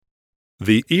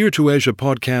The Ear to Asia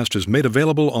podcast is made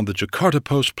available on the Jakarta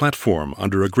Post platform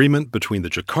under agreement between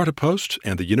the Jakarta Post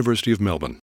and the University of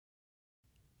Melbourne.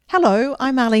 Hello,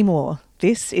 I'm Ali Moore.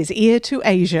 This is Ear to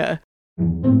Asia.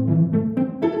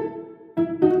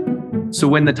 So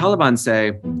when the Taliban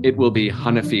say it will be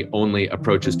Hanafi-only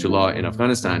approaches to law in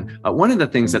Afghanistan, one of the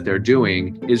things that they're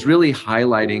doing is really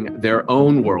highlighting their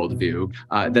own worldview,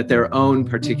 that their own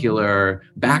particular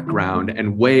background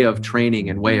and way of training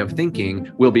and way of thinking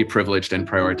will be privileged and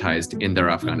prioritized in their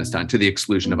Afghanistan to the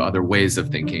exclusion of other ways of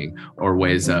thinking or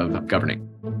ways of governing.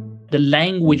 The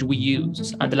language we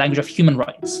use, the language of human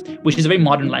rights, which is a very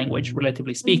modern language,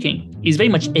 relatively speaking, is very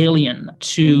much alien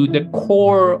to the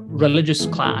core religious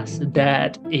class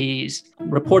that is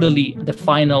reportedly the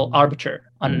final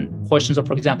arbiter on questions of,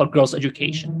 for example, girls'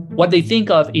 education. What they think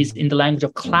of is in the language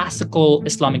of classical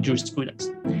Islamic jurisprudence.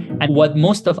 And what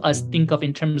most of us think of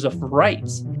in terms of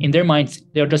rights, in their minds,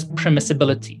 they're just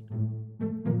permissibility.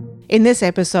 In this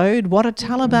episode, what a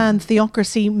Taliban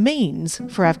theocracy means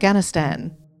for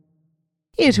Afghanistan.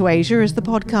 Ear to Asia is the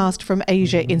podcast from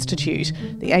Asia Institute,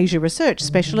 the Asia Research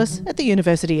Specialist at the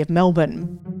University of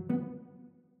Melbourne.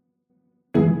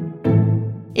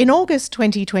 In August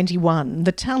 2021,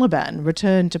 the Taliban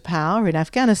returned to power in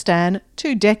Afghanistan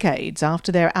 2 decades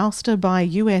after their ouster by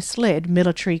US-led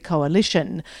military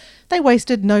coalition. They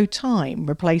wasted no time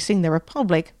replacing the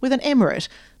republic with an emirate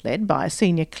led by a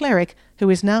senior cleric who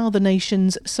is now the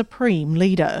nation's supreme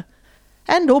leader.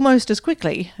 And almost as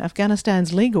quickly,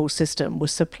 Afghanistan's legal system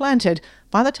was supplanted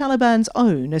by the Taliban's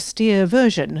own austere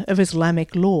version of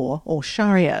Islamic law, or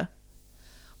Sharia.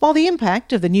 While the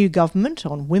impact of the new government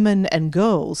on women and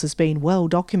girls has been well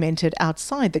documented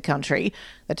outside the country,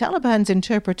 the Taliban's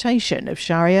interpretation of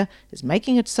Sharia is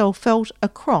making itself felt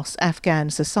across Afghan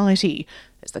society,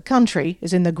 as the country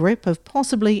is in the grip of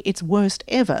possibly its worst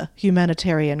ever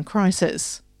humanitarian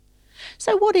crisis.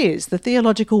 So what is the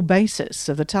theological basis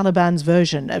of the Taliban's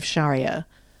version of Sharia?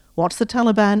 What's the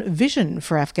Taliban vision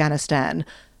for Afghanistan?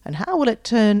 And how will it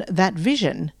turn that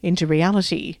vision into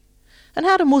reality? And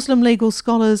how do Muslim legal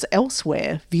scholars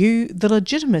elsewhere view the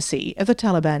legitimacy of the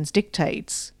Taliban's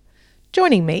dictates?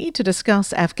 Joining me to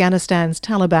discuss Afghanistan's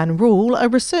Taliban rule are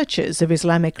researchers of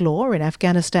Islamic law in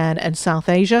Afghanistan and South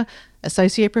Asia,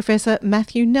 Associate Professor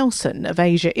Matthew Nelson of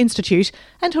Asia Institute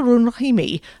and Haroon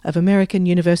Rahimi of American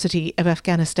University of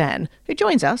Afghanistan, who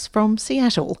joins us from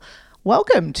Seattle.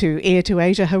 Welcome to Ear to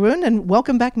Asia, Haroon, and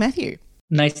welcome back, Matthew.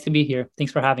 Nice to be here.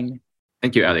 Thanks for having me.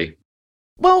 Thank you, Ali.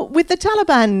 Well, with the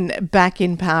Taliban back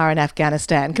in power in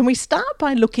Afghanistan, can we start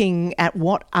by looking at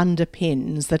what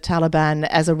underpins the Taliban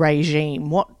as a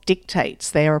regime, what dictates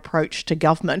their approach to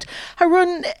government?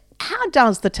 Haroon, how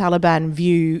does the Taliban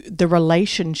view the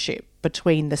relationship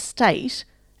between the state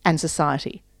and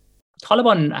society?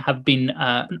 Taliban have been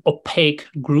an opaque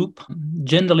group.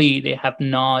 Generally, they have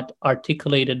not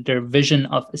articulated their vision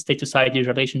of a state-society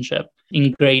relationship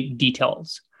in great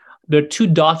details. There are 2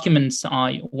 documents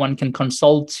one can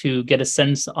consult to get a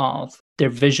sense of their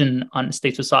vision on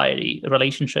state-society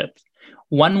relationships.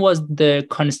 One was the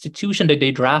constitution that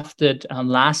they drafted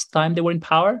last time they were in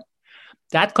power.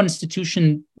 That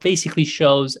constitution basically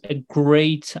shows a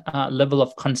great level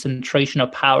of concentration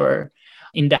of power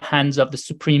in the hands of the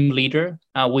supreme leader,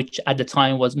 which at the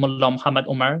time was Mullah Muhammad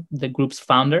Umar, the group's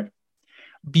founder.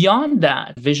 Beyond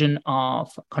that vision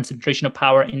of concentration of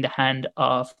power in the hand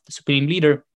of the supreme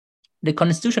leader, the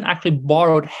constitution actually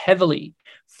borrowed heavily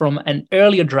from an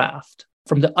earlier draft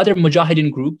from the other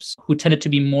Mujahideen groups who tended to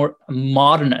be more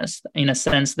modernist in a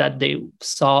sense that they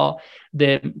saw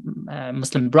the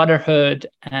Muslim Brotherhood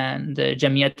and the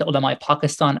Jamiat Ulama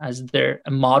Pakistan as their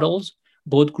models.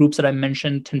 Both groups that I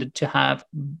mentioned tended to have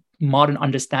modern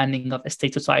understanding of a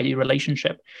state-society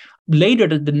relationship. Later,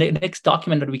 the next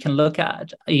document that we can look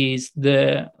at is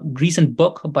the recent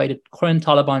book by the current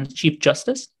Taliban Chief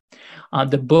Justice.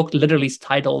 The book literally is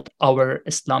titled Our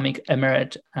Islamic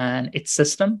Emirate and Its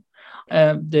System.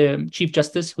 The Chief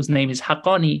Justice, whose name is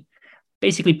Haqqani,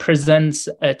 basically presents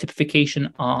a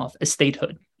typification of a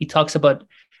statehood. He talks about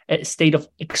a state of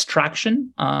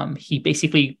extraction. He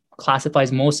basically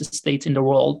classifies most states in the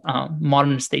world,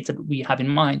 modern states that we have in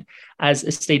mind, as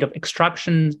a state of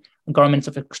extraction, governments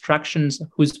of extractions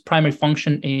whose primary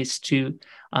function is to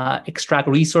extract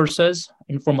resources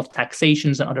in form of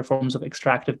taxations and other forms of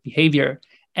extractive behavior,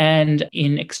 and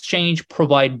in exchange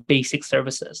provide basic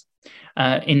services.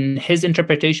 In his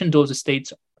interpretation, those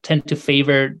states tend to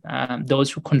favor those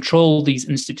who control these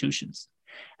institutions.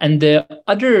 And the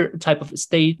other type of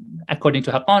state, according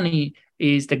to Haqqani,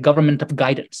 is the government of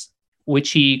guidance, which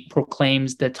he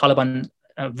proclaims the Taliban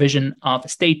vision of a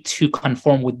state to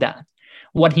conform with that.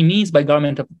 What he means by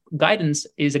government of guidance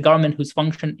is a government whose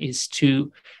function is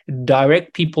to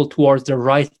direct people towards the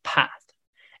right path.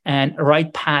 And a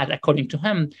right path, according to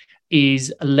him,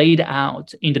 is laid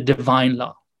out in the divine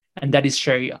law, and that is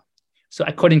Sharia. So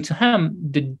according to him,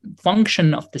 the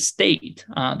function of the state,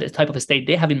 the type of a state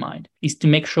they have in mind, is to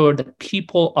make sure that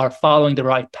people are following the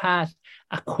right path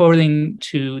according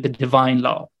to the divine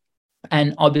law.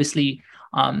 And obviously,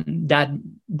 that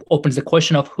opens the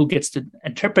question of who gets to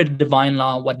interpret divine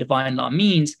law, what divine law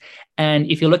means. And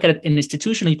if you look at it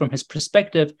institutionally from his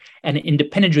perspective, an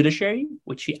independent judiciary,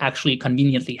 which he actually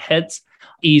conveniently heads,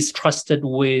 is trusted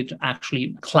with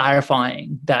actually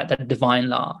clarifying that divine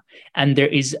law. And there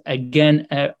is, again,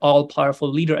 an all-powerful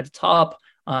leader at the top,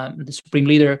 the supreme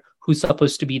leader, who's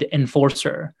supposed to be the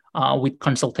enforcer with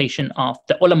consultation of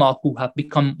the ulama, who have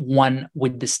become one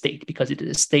with the state, because it is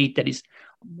a state that is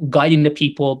guiding the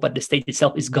people, but the state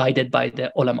itself is guided by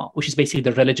the ulama, which is basically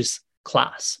the religious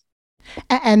class.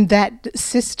 And that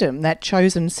system, that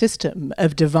chosen system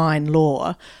of divine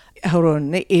law,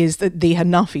 Harun, is the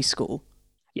Hanafi school.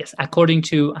 Yes, according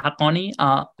to Haqqani.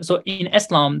 So in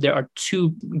Islam, there are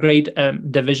two great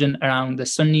division around the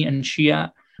Sunni and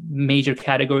Shia major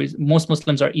categories. Most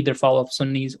Muslims are either follow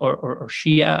Sunnis or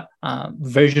Shia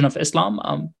version of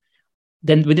Islam.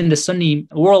 Then within the Sunni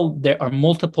world, there are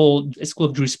multiple schools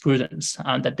of jurisprudence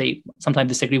that they sometimes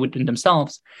disagree within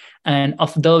themselves. And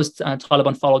of those,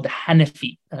 Taliban follow the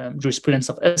Hanafi jurisprudence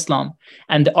of Islam.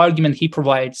 And the argument he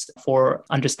provides for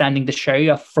understanding the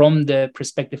Sharia from the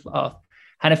perspective of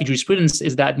Hanafi jurisprudence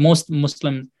is that most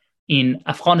Muslims in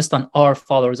Afghanistan are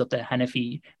followers of the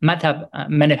Hanafi madhab,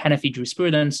 Hanafi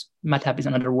jurisprudence. Madhab is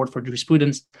another word for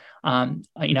jurisprudence.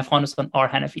 In Afghanistan are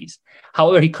Hanafis.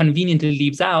 However, he conveniently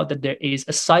leaves out that there is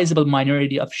a sizable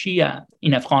minority of Shia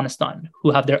in Afghanistan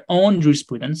who have their own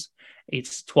jurisprudence.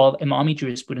 It's 12 Imami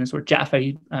jurisprudence, or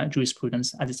Ja'fari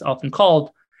jurisprudence, as it's often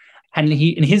called. And he,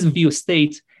 in his view,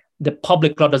 states the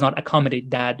public law does not accommodate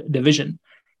that division.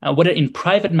 Whether in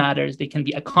private matters they can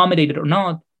be accommodated or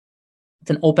not, it's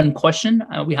an open question.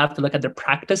 We have to look at their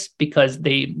practice, because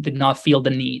they did not feel the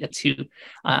need to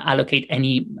allocate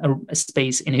any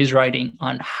space in his writing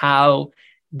on how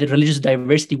the religious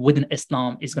diversity within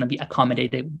Islam is going to be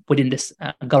accommodated within this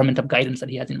government of guidance that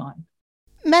he has in mind.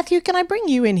 Matthew, can I bring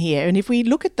you in here? And if we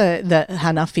look at the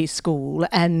Hanafi school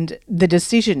and the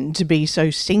decision to be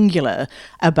so singular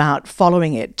about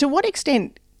following it, to what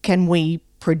extent can we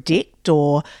predict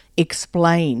or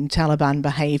explain Taliban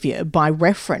behaviour by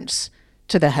reference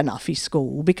to the Hanafi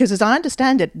school? Because as I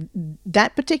understand it,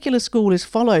 that particular school is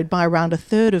followed by around a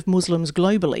third of Muslims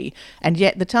globally, and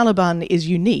yet the Taliban is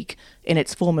unique in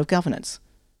its form of governance.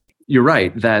 You're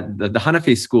right that the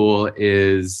Hanafi school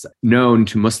is known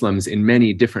to Muslims in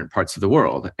many different parts of the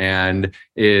world and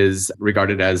is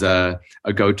regarded as a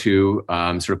go-to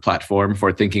sort of platform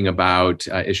for thinking about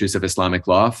issues of Islamic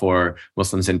law for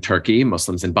Muslims in Turkey,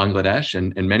 Muslims in Bangladesh,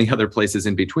 and many other places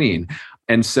in between.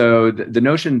 And so the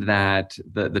notion that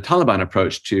the Taliban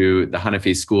approach to the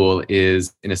Hanafi school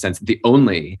is, in a sense, the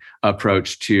only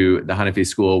approach to the Hanafi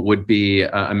school would be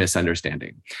a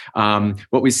misunderstanding.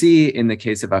 What we see in the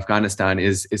case of Afghanistan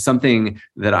is something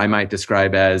that I might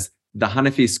describe as the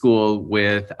Hanafi school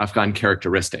with Afghan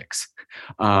characteristics.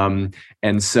 And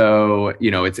so,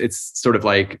 it's sort of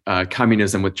like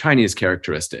communism with Chinese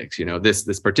characteristics.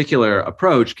 This particular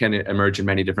approach can emerge in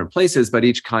many different places, but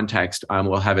each context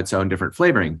will have its own different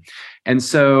flavoring. And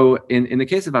so in the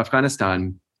case of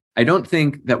Afghanistan, I don't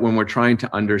think that when we're trying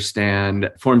to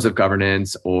understand forms of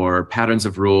governance or patterns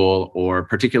of rule or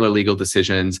particular legal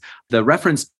decisions, the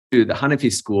reference to the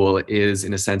Hanafi school is,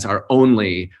 in a sense, our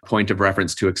only point of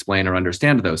reference to explain or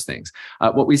understand those things.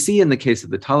 What we see in the case of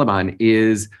the Taliban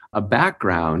is a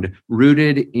background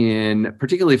rooted in,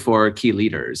 particularly for key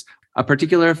leaders, a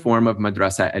particular form of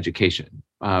madrasa education,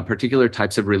 particular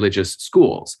types of religious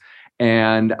schools.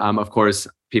 And of course,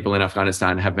 people in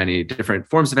Afghanistan have many different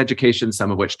forms of education,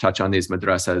 some of which touch on these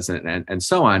madrasas and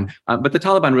so on. But the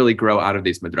Taliban really grow out of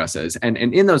these madrasas. And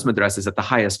in those madrasas at the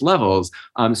highest levels,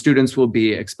 students will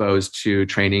be exposed to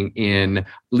training in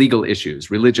legal issues,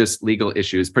 religious legal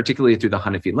issues, particularly through the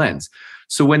Hanafi lens.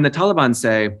 So when the Taliban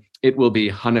say, it will be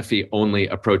Hanafi-only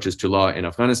approaches to law in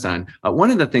Afghanistan,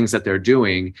 one of the things that they're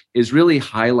doing is really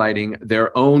highlighting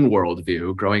their own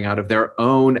worldview, growing out of their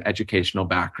own educational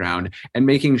background, and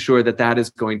making sure that that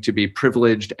is going to be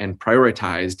privileged and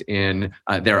prioritized in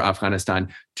their Afghanistan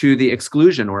to the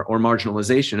exclusion or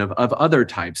marginalization of other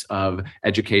types of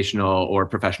educational or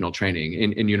professional training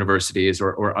in universities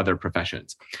or other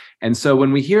professions. And so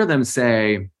when we hear them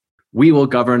say, we will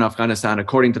govern Afghanistan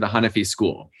according to the Hanafi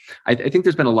school. I think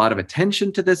there's been a lot of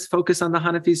attention to this focus on the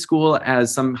Hanafi school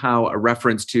as somehow a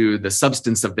reference to the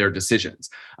substance of their decisions.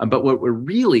 But what we're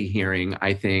really hearing,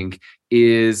 I think,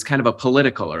 is kind of a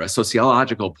political or a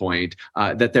sociological point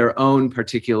that their own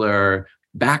particular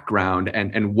background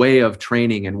and way of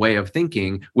training and way of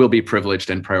thinking will be privileged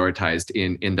and prioritized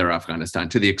in their Afghanistan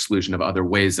to the exclusion of other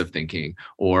ways of thinking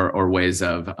or ways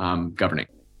of governing.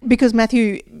 Because,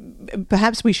 Matthew,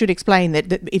 perhaps we should explain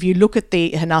that if you look at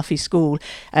the Hanafi school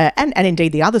and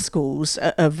indeed the other schools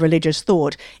of religious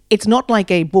thought, it's not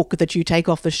like a book that you take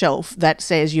off the shelf that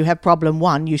says you have problem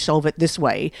one, you solve it this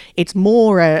way. It's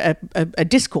more a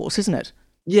discourse, isn't it?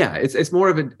 Yeah, it's more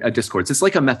of a discourse. It's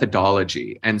like a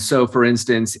methodology. And so, for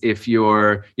instance, if you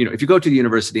go to the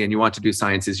university and you want to do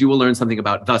sciences, you will learn something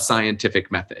about the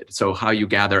scientific method. So how you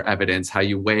gather evidence, how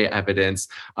you weigh evidence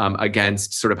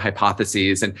against sort of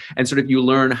hypotheses, and sort of you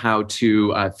learn how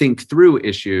to think through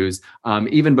issues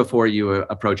even before you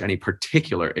approach any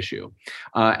particular issue.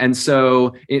 And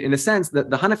so, in a sense, the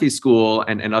Hanafi school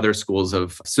and other schools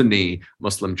of Sunni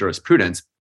Muslim jurisprudence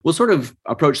we'll sort of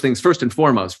approach things first and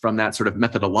foremost from that sort of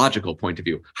methodological point of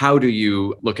view. How do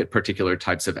you look at particular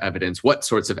types of evidence? What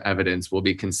sorts of evidence will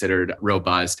be considered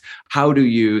robust? How do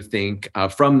you think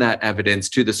from that evidence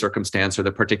to the circumstance or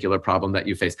the particular problem that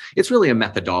you face? It's really a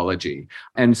methodology.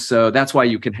 And so that's why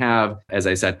you can have, as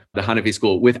I said, the Hanafi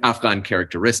school with Afghan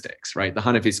characteristics, right? The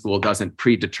Hanafi school doesn't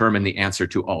predetermine the answer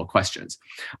to all questions.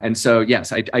 And so,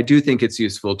 yes, I do think it's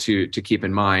useful to keep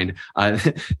in mind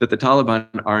that the Taliban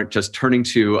aren't just turning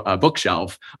to a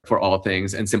bookshelf for all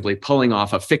things and simply pulling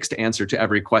off a fixed answer to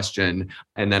every question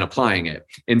and then applying it.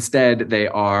 Instead, they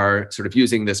are sort of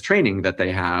using this training that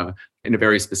they have in a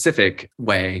very specific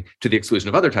way to the exclusion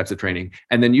of other types of training,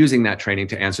 and then using that training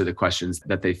to answer the questions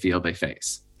that they feel they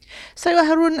face. So,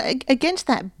 Harun, against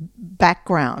that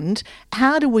background,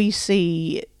 how do we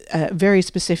see very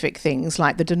specific things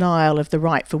like the denial of the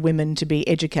right for women to be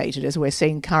educated, as we're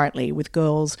seeing currently with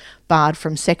girls barred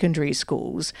from secondary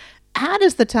schools? How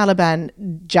does the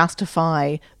Taliban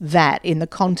justify that in the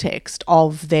context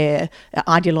of their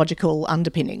ideological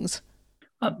underpinnings?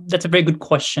 That's a very good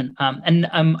question. And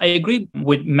I agree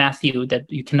with Matthew that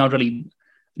you cannot really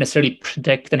necessarily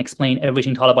predict and explain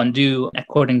everything Taliban do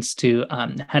according to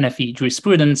Hanafi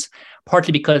jurisprudence,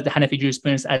 partly because the Hanafi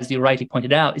jurisprudence, as you rightly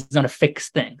pointed out, is not a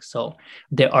fixed thing. So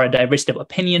there are a diversity of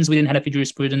opinions within Hanafi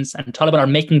jurisprudence, and Taliban are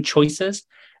making choices,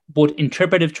 both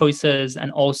interpretive choices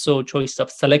and also choice of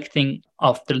selecting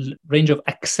of the range of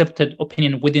accepted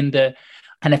opinion within the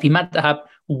Hanafi madhab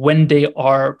when they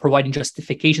are providing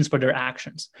justifications for their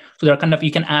actions. So they're kind of,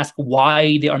 you can ask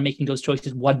why they are making those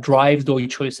choices, what drives those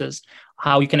choices,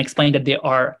 how you can explain that they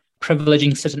are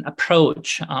privileging certain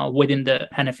approach within the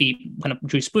Hanafi kind of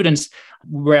jurisprudence,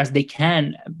 whereas they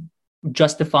can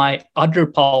justify other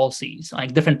policies,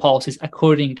 like different policies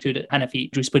according to the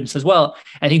Hanafi jurisprudence as well.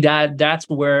 I think that's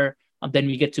where then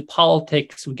we get to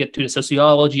politics, we get to the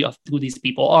sociology of who these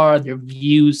people are, their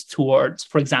views towards,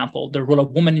 for example, the role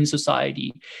of women in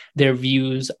society, their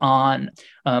views on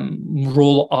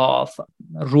role of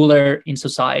ruler in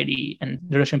society and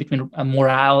the relation between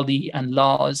morality and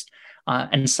laws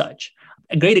and such.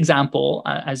 A great example,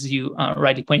 as you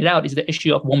rightly pointed out, is the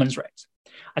issue of women's rights.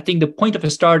 I think the point of a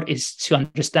start is to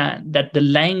understand that the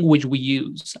language we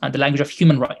use, the language of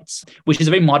human rights, which is a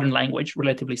very modern language,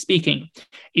 relatively speaking,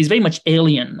 is very much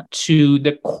alien to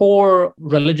the core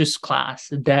religious class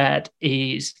that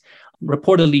is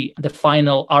reportedly the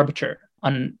final arbiter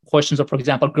on questions of, for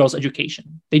example, girls'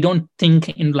 education. They don't think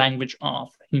in language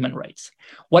of human rights.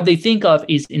 What they think of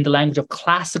is in the language of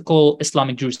classical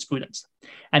Islamic jurisprudence.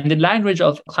 And the language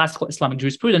of classical Islamic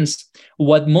jurisprudence,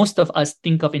 what most of us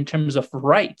think of in terms of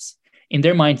rights, in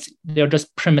their minds, they're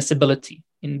just permissibility.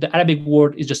 In the Arabic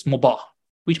word is just mubah,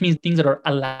 which means things that are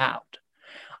allowed.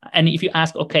 And if you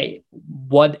ask, okay,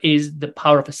 what is the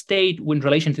power of a state in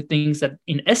relation to things that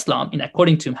in Islam,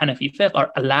 according to Hanafi fiqh,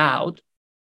 are allowed,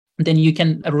 then you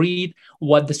can read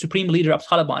what the supreme leader of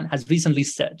Taliban has recently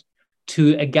said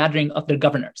to a gathering of their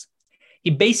governors. He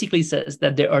basically says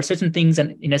that there are certain things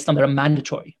in Islam that are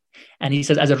mandatory. And he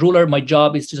says, as a ruler, my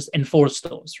job is to just enforce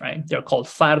those, right? They're called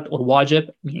fard or wajib,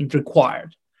 meaning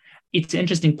required. It's an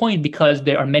interesting point because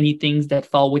there are many things that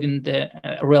fall within the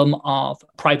realm of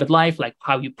private life, like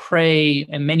how you pray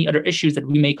and many other issues that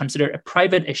we may consider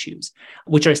private issues,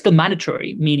 which are still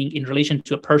mandatory, meaning in relation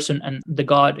to a person and the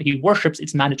God he worships,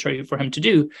 it's mandatory for him to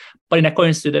do. But in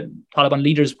accordance to the Taliban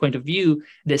leader's point of view,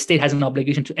 the state has an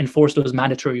obligation to enforce those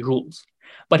mandatory rules.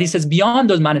 But he says beyond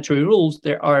those mandatory rules,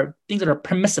 there are things that are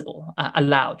permissible,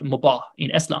 allowed, mubah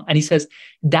in Islam. And he says,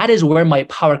 that is where my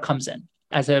power comes in.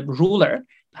 As a ruler,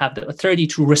 have the authority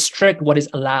to restrict what is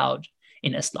allowed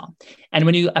in Islam. And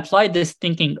when you apply this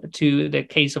thinking to the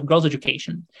case of girls'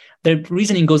 education, the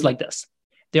reasoning goes like this.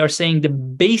 They are saying the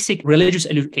basic religious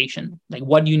education, like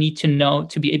what you need to know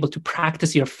to be able to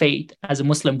practice your faith as a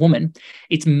Muslim woman,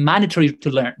 it's mandatory to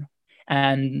learn.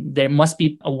 And there must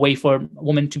be a way for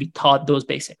women to be taught those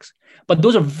basics. But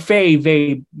those are very,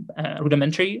 very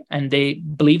rudimentary, and they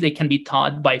believe they can be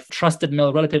taught by trusted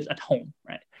male relatives at home,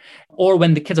 right? Or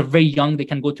when the kids are very young, they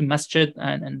can go to masjid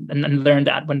and learn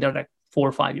that when they're like 4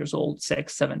 or 5 years old,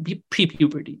 6, 7,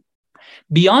 pre-puberty.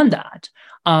 Beyond that,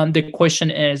 the question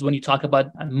is, when you talk about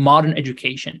modern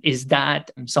education, is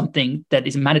that something that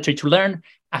is mandatory to learn?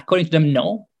 According to them,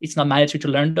 no, it's not mandatory to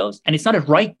learn those. And it's not a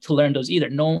right to learn those either.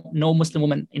 No Muslim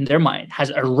woman in their mind has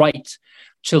a right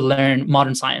to learn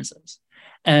modern sciences.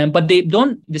 But they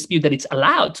don't dispute that it's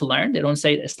allowed to learn. They don't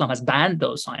say that Islam has banned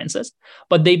those sciences.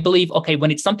 But they believe, okay,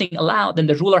 when it's something allowed, then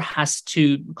the ruler has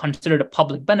to consider the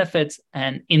public benefits.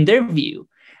 And in their view,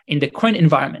 in the current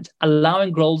environment,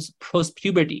 allowing girls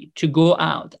post-puberty to go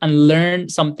out and learn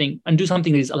something and do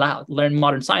something that is allowed, learn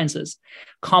modern sciences,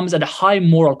 comes at a high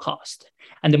moral cost.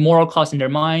 And the moral cost in their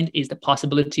mind is the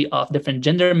possibility of different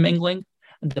gender mingling,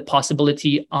 the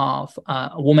possibility of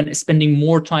a woman spending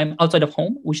more time outside of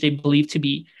home, which they believe to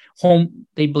be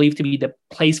the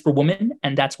place for women.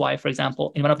 And that's why, for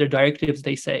example, in one of their directives,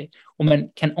 they say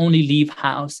women can only leave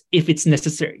house if it's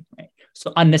necessary. Right?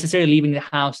 So unnecessarily leaving the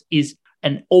house is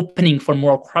an opening for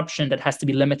moral corruption that has to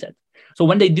be limited. So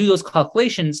when they do those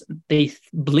calculations, they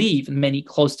believe, many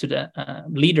close to the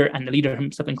leader and the leader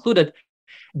himself included,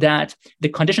 that the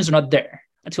conditions are not there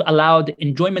to allow the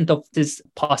enjoyment of this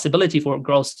possibility for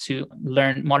girls to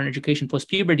learn modern education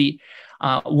post-puberty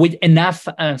with enough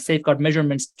safeguard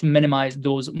measurements to minimize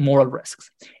those moral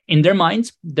risks. In their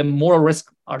minds, the moral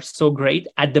risks are so great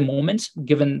at the moment,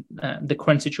 given the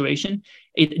current situation,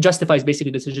 it justifies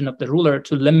basically the decision of the ruler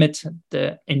to limit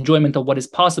the enjoyment of what is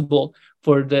possible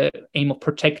for the aim of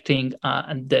protecting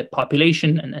the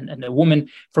population and the woman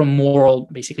from moral,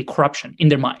 basically, corruption in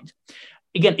their mind.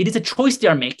 Again, it is a choice they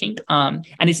are making, and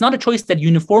it's not a choice that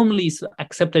uniformly is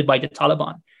accepted by the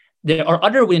Taliban. There are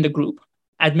others within the group,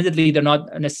 admittedly, they're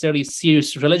not necessarily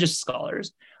serious religious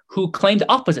scholars, who claim the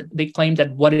opposite. They claim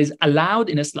that what is allowed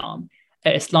in Islam,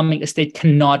 an Islamic state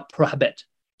cannot prohibit.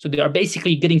 So they are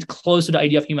basically getting close to the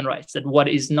idea of human rights, that what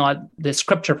is not, the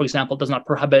scripture, for example, does not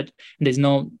prohibit, and there's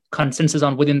no consensus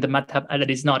on within the madhab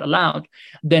that is not allowed,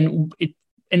 then it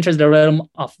enters the realm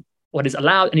of what is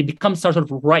allowed, and it becomes sort of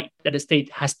right that the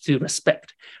state has to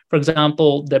respect. For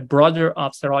example, the brother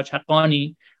of Siraj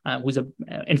Haqqani, who's an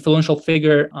influential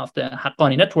figure of the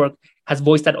Haqqani network, has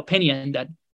voiced that opinion that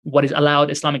what is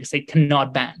allowed, Islamic State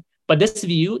cannot ban. But this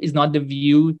view is not the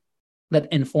view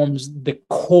that informs the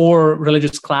core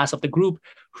religious class of the group,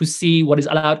 who see what is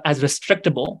allowed as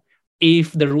restrictable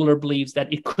if the ruler believes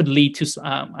that it could lead to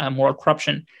moral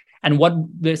corruption. And what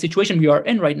the situation we are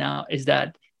in right now is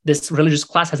that this religious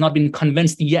class has not been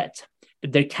convinced yet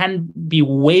that there can be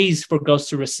ways for girls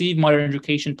to receive modern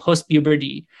education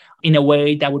post-puberty in a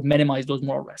way that would minimize those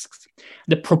moral risks.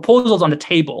 The proposals on the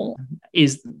table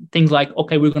is things like,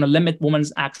 okay, we're going to limit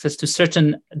women's access to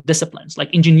certain disciplines, like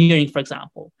engineering, for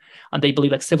example. And they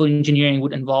believe like civil engineering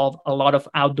would involve a lot of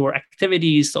outdoor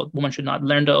activities, so women should not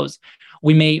learn those.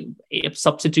 We may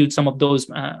substitute some of those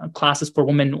classes for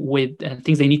women with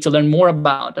things they need to learn more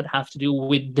about that have to do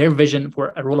with their vision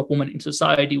for a role of women in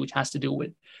society, which has to do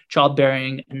with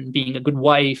childbearing and being a good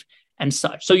wife and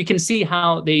such. So you can see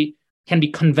how they can be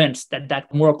convinced that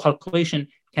that moral calculation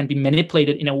can be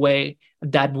manipulated in a way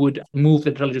that would move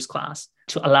the religious class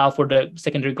to allow for the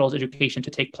secondary girls' education to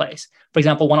take place. For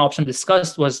example, one option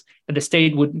discussed was that the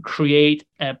state would create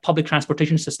a public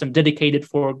transportation system dedicated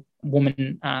for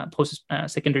women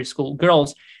post-secondary school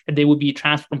girls, that they would be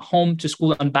transferred from home to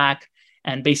school and back,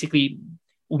 and basically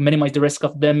minimize the risk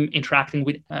of them interacting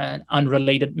with an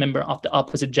unrelated member of the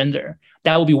opposite gender.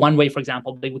 That would be one way, for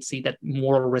example, they would see that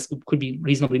moral risk could be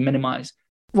reasonably minimized.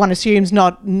 One assumes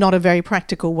not a very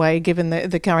practical way given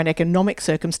the current economic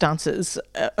circumstances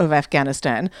of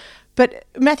Afghanistan. But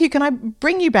Matthew, can I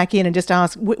bring you back in and just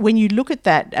ask, when you look at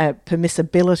that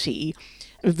permissibility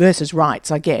versus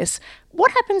rights, I guess,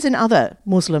 what happens in other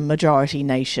Muslim majority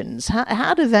nations?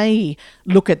 How do they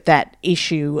look at that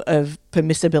issue of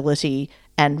permissibility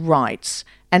and rights?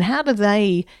 And how do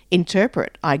they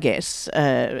interpret, I guess,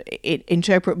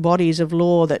 interpret bodies of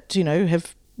law that,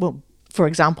 have, well, for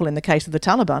example, in the case of the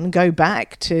Taliban, go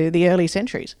back to the early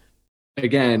centuries?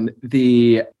 Again,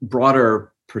 the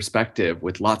broader perspective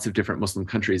with lots of different Muslim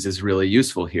countries is really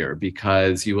useful here,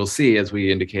 because you will see, as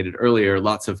we indicated earlier,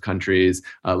 lots of countries,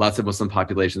 lots of Muslim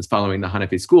populations following the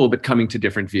Hanafi school, but coming to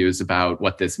different views about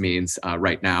what this means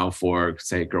right now for,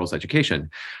 say, girls' education.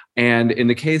 And in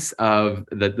the case of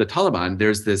the Taliban,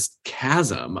 there's this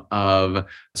chasm of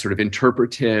sort of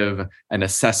interpretive and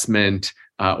assessment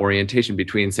orientation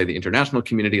between, say, the international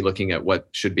community looking at what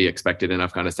should be expected in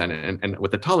Afghanistan and what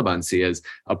the Taliban see as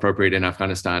appropriate in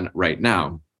Afghanistan right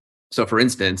now. So, for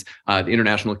instance, the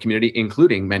international community,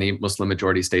 including many Muslim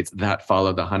majority states that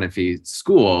follow the Hanafi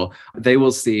school, they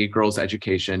will see girls'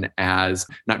 education as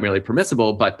not merely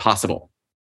permissible, but possible.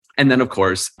 And then, of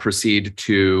course, proceed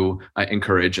to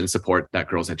encourage and support that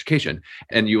girls' education.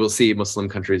 And you will see Muslim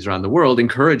countries around the world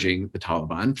encouraging the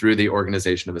Taliban through the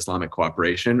Organization of Islamic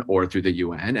Cooperation or through the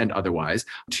UN and otherwise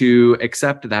to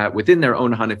accept that within their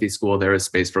own Hanafi school, there is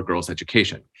space for girls'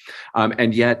 education.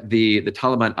 And yet the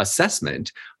Taliban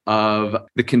assessment of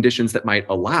the conditions that might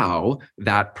allow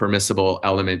that permissible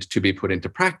element to be put into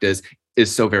practice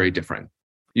is so very different.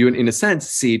 You, in a sense,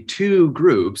 see two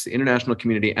groups, the international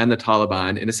community and the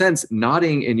Taliban, in a sense,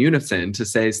 nodding in unison to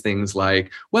say things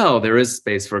like, well, there is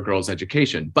space for girls'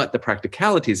 education, but the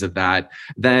practicalities of that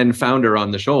then founder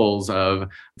on the shoals of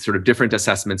sort of different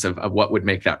assessments of what would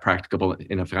make that practicable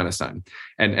in Afghanistan.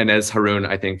 And as Haroon,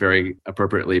 I think, very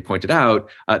appropriately pointed out,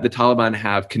 the Taliban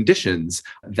have conditions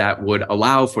that would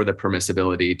allow for the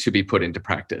permissibility to be put into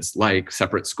practice, like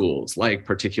separate schools, like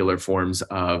particular forms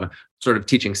of sort of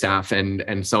teaching staff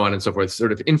and so on and so forth,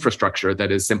 sort of infrastructure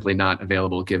that is simply not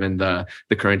available given the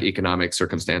current economic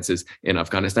circumstances in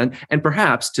Afghanistan, and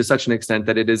perhaps to such an extent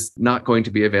that it is not going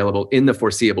to be available in the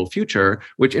foreseeable future,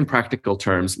 which in practical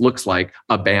terms looks like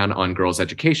a ban on girls'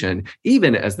 education,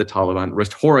 even as the Taliban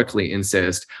rhetorically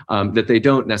insist that they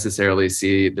don't necessarily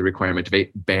see the requirement of a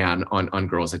ban on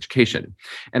girls' education.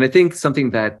 And I think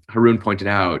something that Haroon pointed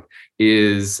out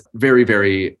is very,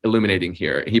 very illuminating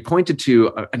here. He pointed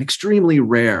to an extremely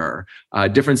rare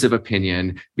difference of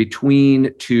opinion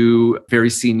between two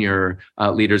very senior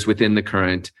leaders within the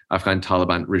current Afghan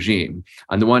Taliban regime.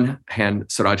 On the one hand,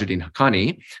 Sirajuddin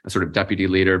Haqqani, a sort of deputy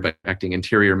leader but acting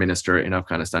interior minister in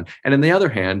Afghanistan, and on the other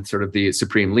hand, sort of the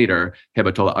supreme leader,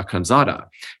 Hibatullah Akhundzada.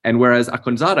 And whereas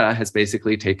Akhundzada has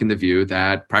basically taken the view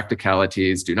that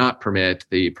practicalities do not permit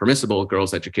the permissible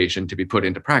girls' education to be put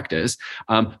into practice,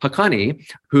 Haqqani,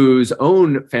 whose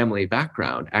own family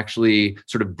background actually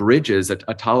sort of bridges a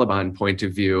Taliban point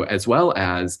of view, as well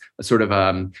as a sort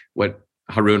of what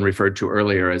Haroon referred to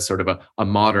earlier as sort of a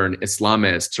modern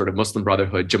Islamist, sort of Muslim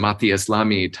Brotherhood, Jamaati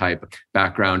Islami type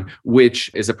background, which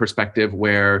is a perspective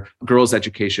where girls'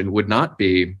 education would not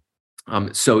be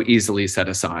so easily set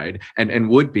aside and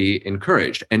would be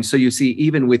encouraged. And so you see,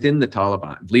 even within the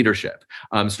Taliban leadership,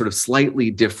 sort of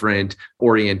slightly different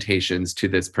orientations to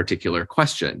this particular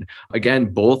question. Again,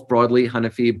 both broadly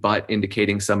Hanafi, but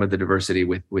indicating some of the diversity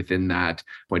within that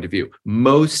point of view.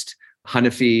 Most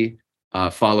Hanafi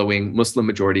following Muslim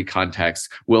majority contexts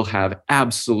will have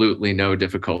absolutely no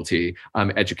difficulty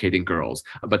educating girls.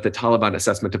 But the Taliban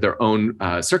assessment of their own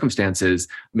circumstances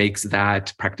makes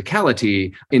that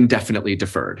practicality indefinitely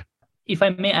deferred. If I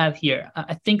may add here,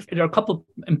 I think there are a couple of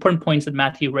important points that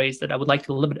Matthew raised that I would like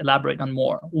to a little bit elaborate on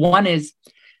more. One is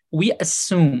we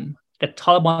assume that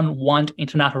Taliban want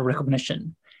international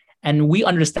recognition. And we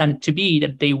understand it to be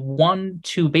that they want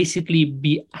to basically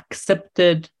be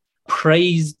accepted,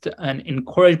 praised and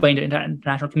encouraged by the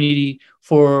international community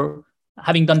for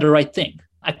having done the right thing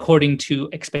according to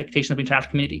expectations of the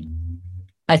international community.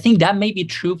 I think that may be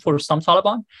true for some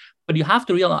Taliban, but you have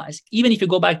to realize, even if you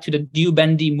go back to the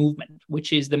Deobandi movement,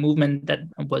 which is the movement that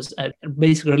was a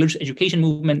basic religious education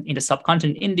movement in the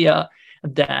subcontinent India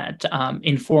that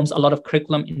informs a lot of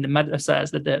curriculum in the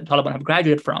madrasas that the Taliban have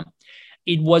graduated from,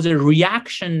 it was a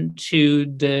reaction to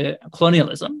the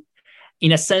colonialism,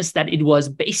 in a sense that it was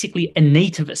basically a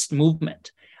nativist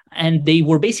movement. And they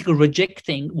were basically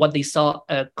rejecting what they saw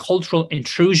a cultural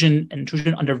intrusion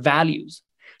on their values.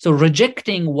 So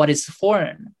rejecting what is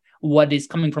foreign, what is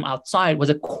coming from outside,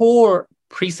 was a core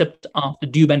precept of the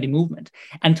Deobandi movement.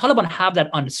 And Taliban have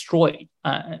that on steroid,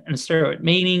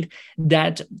 meaning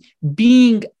that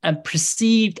being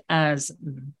perceived as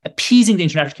appeasing the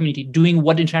international community, doing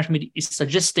what the international community is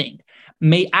suggesting,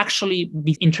 may actually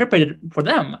be interpreted for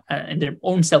them in their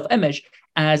own self-image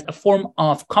as a form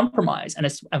of compromise and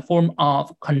as a form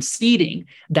of conceding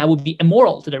that would be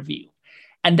immoral to their view.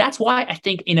 And that's why I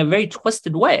think, in a very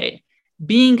twisted way,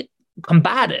 being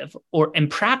combative or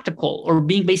impractical or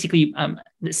being basically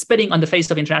spitting on the face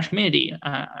of the international community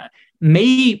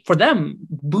may, for them,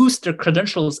 boost their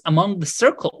credentials among the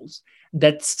circles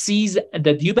that sees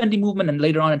the Deobandi movement and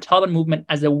later on the Taliban movement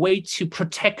as a way to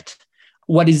protect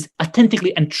what is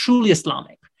authentically and truly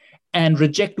Islamic and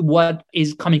reject what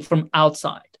is coming from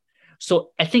outside.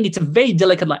 So I think it's a very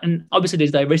delicate line. And obviously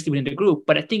there's diversity within the group,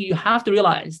 but I think you have to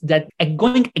realize that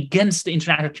going against the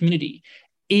international community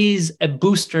is a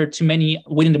booster to many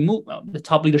within the movement, the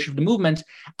top leadership of the movement,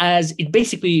 as it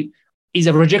basically is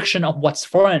a rejection of what's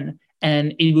foreign.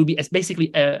 And it will be as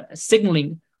basically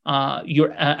signaling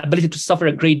your ability to suffer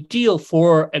a great deal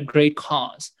for a great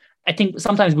cause. I think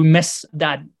sometimes we miss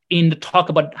that in the talk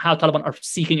about how Taliban are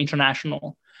seeking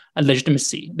international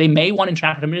legitimacy. They may want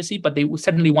international legitimacy, but they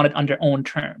certainly want it on their own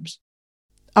terms.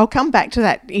 I'll come back to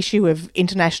that issue of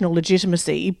international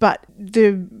legitimacy, but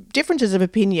the differences of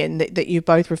opinion that you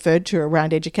both referred to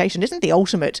around education, isn't the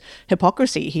ultimate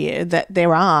hypocrisy here that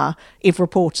there are, if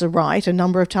reports are right, a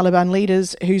number of Taliban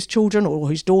leaders whose children or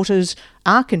whose daughters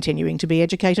are continuing to be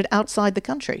educated outside the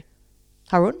country?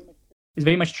 Haroon? It's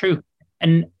very much true.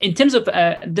 And in terms of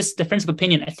this difference of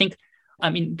opinion,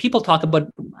 people talk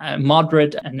about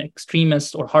moderate and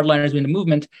extremists or hardliners within the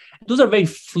movement. Those are very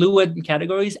fluid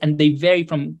categories and they vary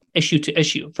from issue to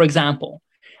issue. For example,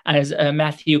 as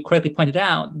Matthew correctly pointed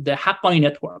out, the Haqqani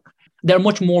network, they're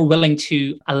much more willing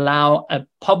to allow a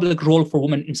public role for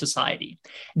women in society.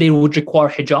 They would require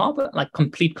hijab, like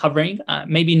complete covering,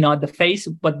 maybe not the face,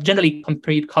 but generally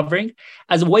complete covering,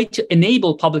 as a way to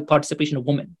enable public participation of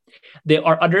women. There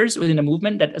are others within the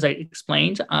movement that, as I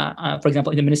explained, for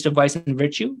example, in the Ministry of Vice and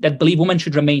Virtue, that believe women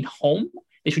should remain home.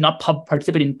 They should not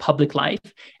participate in public life.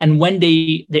 And when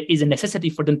there is a necessity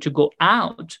for them to go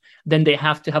out, then they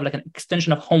have to have like an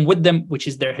extension of home with them, which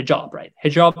is their hijab, right?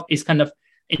 Hijab is kind of,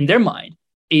 in their mind,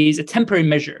 is a temporary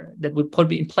measure that would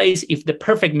put in place if the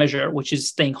perfect measure, which is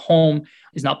staying home,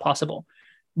 is not possible.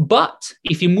 But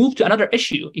if you move to another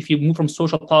issue, if you move from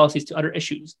social policies to other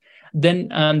issues, then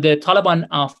the Taliban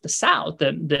of the South,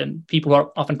 the people who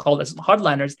are often called as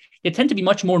hardliners, they tend to be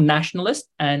much more nationalist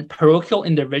and parochial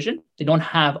in their vision. They don't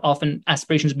have often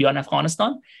aspirations beyond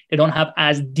Afghanistan. They don't have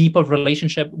as deep of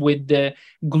relationship with the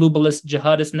globalist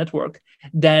jihadist network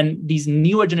than these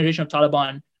newer generation of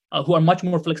Taliban who are much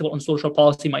more flexible on social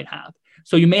policy might have.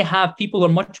 So you may have people who are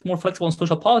much more flexible on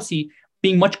social policy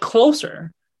being much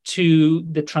closer to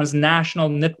the transnational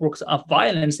networks of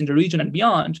violence in the region and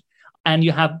beyond. And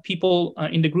you have people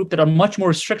in the group that are much more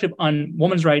restrictive on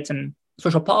women's rights and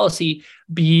social policy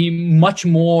be much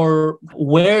more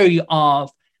wary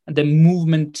of the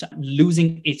movement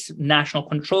losing its national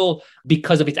control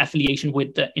because of its affiliation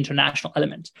with the international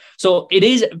element. So it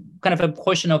is kind of a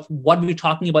question of what we're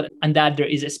talking about, and that there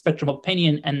is a spectrum of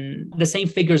opinion and the same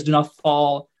figures do not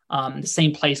fall the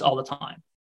same place all the time.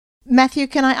 Matthew,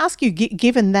 can I ask you,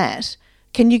 given that,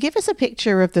 can you give us a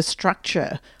picture of the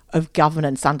structure of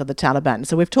governance under the Taliban?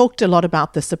 So we've talked a lot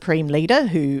about the supreme leader,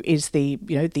 who is the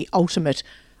ultimate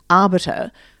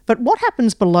arbiter. But what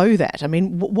happens below that? I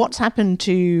mean, what's happened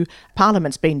to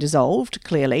Parliament's been dissolved,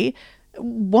 clearly.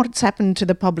 What's happened to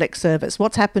the public service?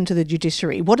 What's happened to the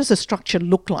judiciary? What does the structure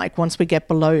look like once we get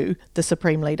below the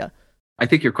supreme leader? I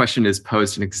think your question is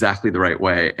posed in exactly the right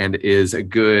way and is a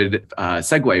good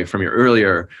segue from your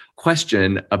earlier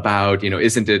question about,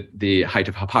 isn't it the height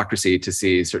of hypocrisy to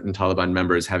see certain Taliban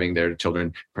members having their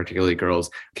children, particularly girls,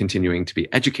 continuing to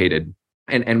be educated?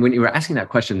 And when you were asking that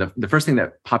question, the first thing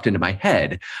that popped into my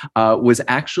head was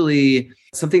actually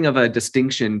something of a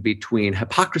distinction between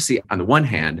hypocrisy on the one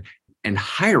hand and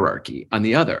hierarchy on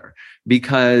the other.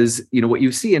 Because, what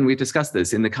you see, and we've discussed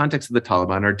this in the context of the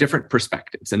Taliban, are different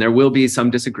perspectives. And there will be some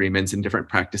disagreements and different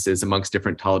practices amongst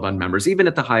different Taliban members, even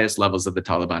at the highest levels of the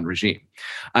Taliban regime.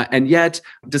 And yet,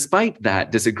 despite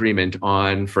that disagreement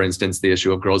on, for instance, the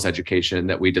issue of girls' education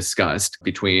that we discussed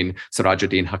between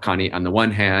Sirajuddin Haqqani on the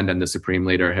one hand and the Supreme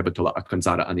Leader Hibatullah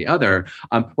Akhundzada on the other,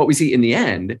 what we see in the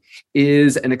end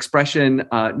is an expression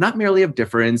not merely of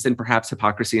difference and perhaps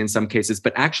hypocrisy in some cases,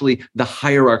 but actually the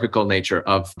hierarchical nature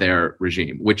of their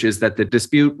regime, which is that the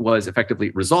dispute was effectively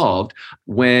resolved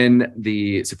when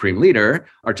the Supreme Leader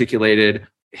articulated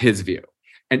his view.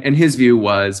 And his view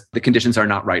was the conditions are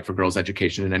not right for girls'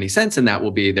 education in any sense, and that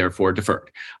will be therefore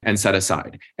deferred and set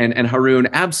aside. And Haroon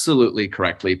absolutely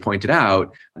correctly pointed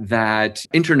out that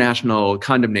international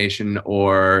condemnation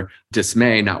or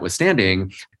dismay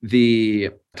notwithstanding, the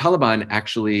Taliban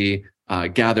actually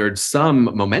gathered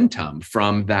some momentum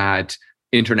from that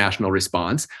international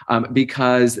response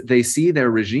because they see their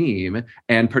regime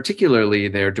and particularly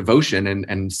their devotion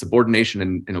and subordination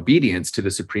and obedience to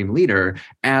the supreme leader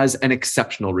as an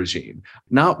exceptional regime,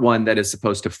 not one that is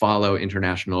supposed to follow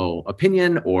international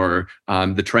opinion or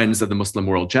the trends of the Muslim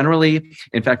world generally.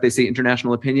 In fact, they see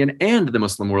international opinion and the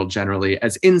Muslim world generally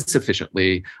as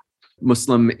insufficiently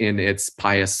Muslim in its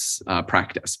pious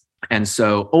practice. And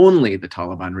so only the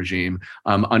Taliban regime,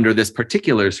 under this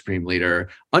particular supreme leader,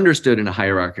 understood in a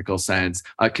hierarchical sense,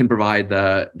 can provide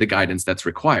the guidance that's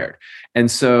required. And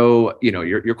so,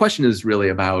 your question is really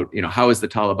about, how is the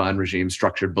Taliban regime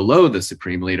structured below the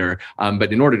supreme leader?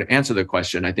 But in order to answer the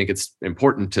question, I think it's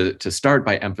important to start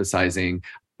by emphasizing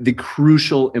the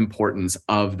crucial importance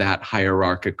of that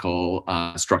hierarchical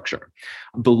structure.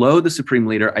 Below the supreme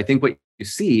leader, I think what you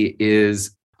see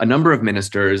is a number of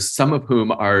ministers, some of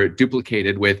whom are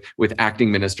duplicated with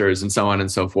acting ministers and so on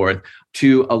and so forth,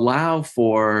 to allow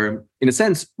for, in a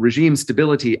sense, regime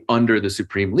stability under the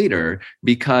supreme leader,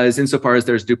 because insofar as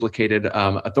there's duplicated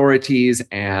authorities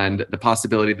and the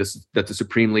possibility that the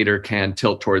supreme leader can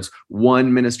tilt towards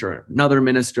one minister or another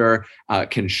minister,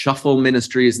 can shuffle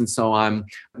ministries and so on,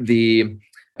 the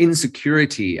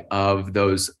insecurity of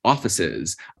those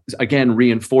offices again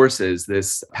reinforces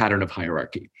this pattern of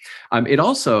hierarchy. It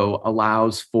also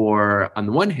allows for, on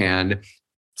the one hand,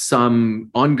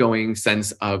 some ongoing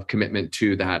sense of commitment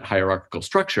to that hierarchical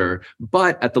structure.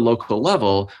 But at the local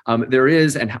level, there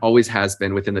is and always has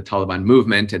been within the Taliban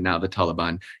movement and now the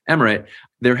Taliban Emirate,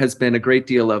 there has been a great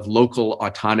deal of local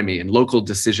autonomy and local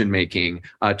decision-making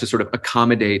to sort of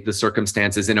accommodate the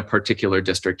circumstances in a particular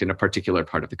district in a particular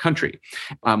part of the country.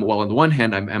 While on the one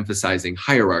hand, I'm emphasizing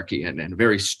hierarchy and a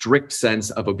very strict sense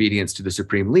of obedience to the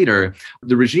supreme leader,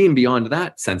 the regime beyond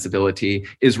that sensibility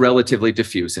is relatively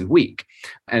diffuse and weak.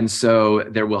 And so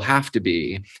there will have to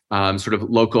be sort of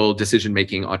local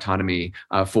decision-making autonomy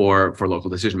for local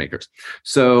decision makers.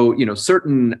 So,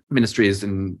 certain ministries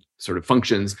and sort of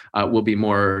functions will be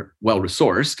more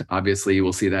well-resourced. Obviously, you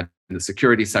will see that in the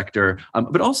security sector,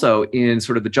 but also in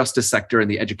sort of the justice sector and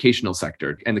the educational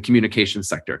sector and the communications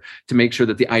sector to make sure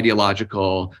that the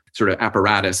ideological sort of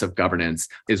apparatus of governance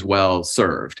is well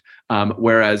served.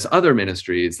 Whereas other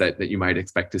ministries that you might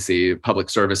expect to see, public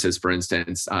services, for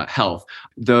instance, health,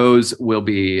 those will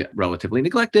be relatively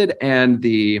neglected, and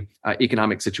the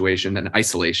economic situation and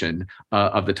isolation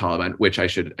of the Taliban, which I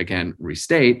should again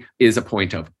restate, is a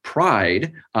point of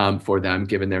pride for them,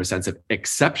 given their sense of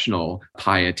exceptional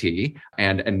piety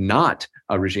and not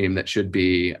a regime that should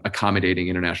be accommodating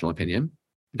international opinion.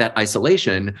 That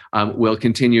isolation will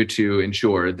continue to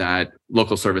ensure that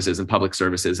local services and public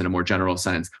services in a more general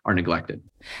sense are neglected.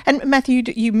 And Matthew,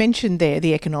 you mentioned there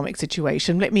the economic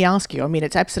situation. Let me ask you,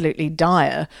 it's absolutely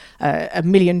dire. 1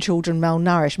 million children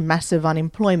malnourished, massive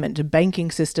unemployment, a banking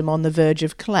system on the verge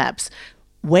of collapse.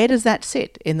 Where does that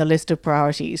sit in the list of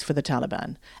priorities for the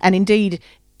Taliban? And indeed,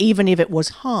 even if it was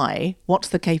high, what's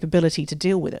the capability to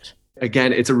deal with it?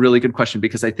 Again, it's a really good question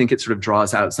because I think it sort of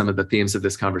draws out some of the themes of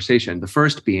this conversation. The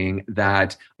first being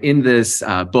that in this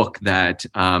book that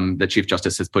the Chief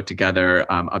Justice has put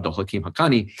together, Abdul Hakim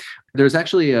Haqqani, there's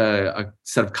actually a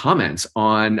set of comments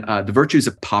on the virtues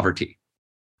of poverty.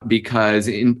 Because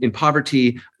in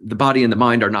poverty, the body and the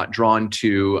mind are not drawn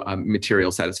to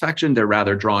material satisfaction. They're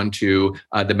rather drawn to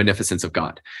the beneficence of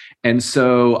God. And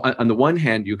so on the one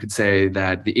hand, you could say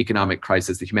that the economic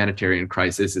crisis, the humanitarian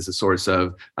crisis, is a source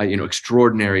of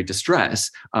extraordinary distress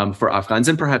for Afghans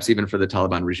and perhaps even for the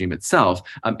Taliban regime itself.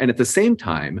 And at the same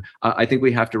time, I think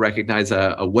we have to recognize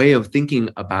a way of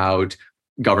thinking about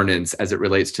governance as it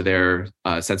relates to their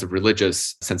sense of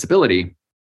religious sensibility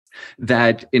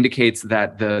that indicates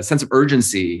that the sense of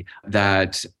urgency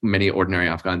that many ordinary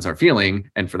Afghans are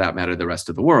feeling, and for that matter, the rest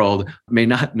of the world, may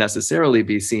not necessarily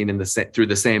be seen through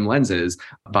the same lenses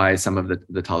by some of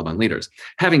the Taliban leaders.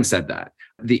 Having said that,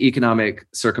 the economic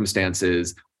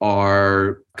circumstances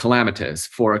are calamitous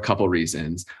for a couple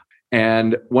reasons.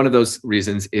 And one of those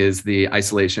reasons is the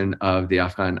isolation of the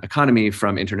Afghan economy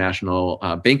from international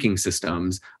banking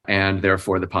systems, and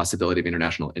therefore the possibility of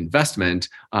international investment,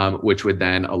 which would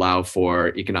then allow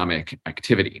for economic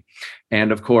activity.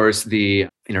 And of course, the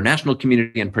international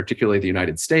community, and particularly the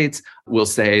United States, will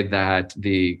say that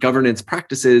the governance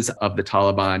practices of the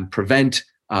Taliban prevent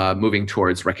moving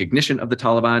towards recognition of the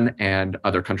Taliban, and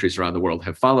other countries around the world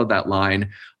have followed that line.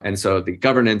 And so the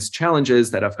governance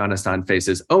challenges that Afghanistan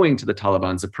faces owing to the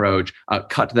Taliban's approach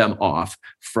cut them off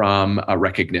from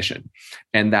recognition.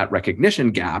 And that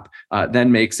recognition gap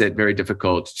then makes it very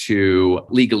difficult to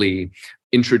legally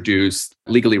introduce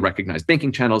legally recognized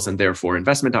banking channels and therefore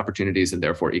investment opportunities and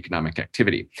therefore economic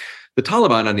activity. The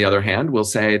Taliban, on the other hand, will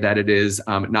say that it is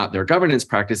not their governance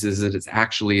practices, that it's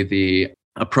actually the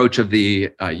approach of the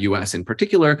US in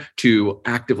particular to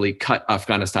actively cut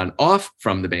Afghanistan off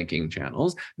from the banking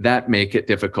channels that make it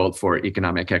difficult for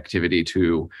economic activity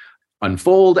to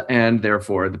unfold, and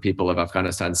therefore the people of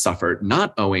Afghanistan suffer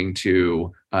not owing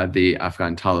to the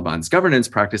Afghan Taliban's governance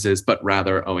practices, but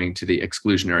rather owing to the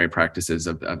exclusionary practices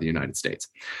of the United States.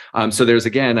 So there's,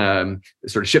 again,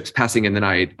 sort of ships passing in the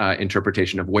night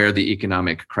interpretation of where the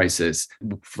economic crisis,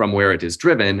 from where it is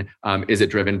driven. Is it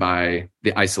driven by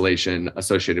the isolation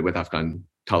associated with Afghan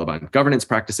Taliban governance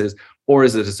practices, or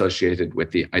is it associated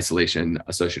with the isolation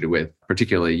associated with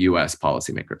particularly U.S.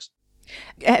 policymakers?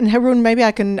 And Haroon, maybe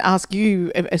I can ask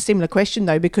you a similar question,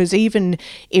 though, because even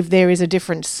if there is a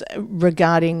difference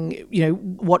regarding,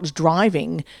 what's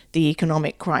driving the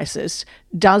economic crisis,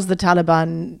 does the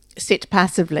Taliban sit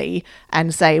passively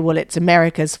and say, well, it's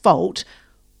America's fault,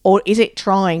 or is it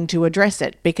trying to address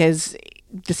it because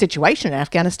the situation in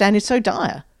Afghanistan is so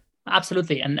dire?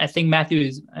 Absolutely. And I think Matthew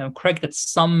is correct that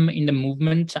some in the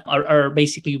movement are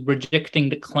basically rejecting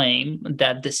the claim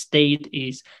that the state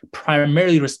is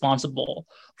primarily responsible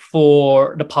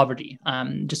for the poverty,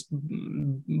 just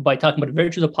by talking about the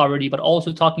virtues of poverty, but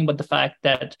also talking about the fact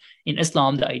that in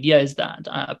Islam, the idea is that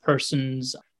a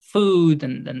person's food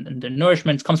and the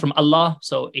nourishment comes from Allah.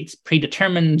 So it's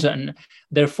predetermined, and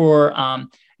therefore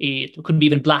it could be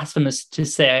even blasphemous to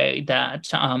say that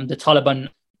the Taliban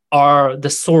are the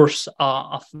source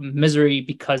of misery,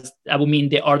 because that would mean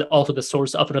they are also the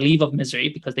source of relief of misery,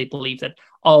 because they believe that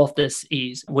all of this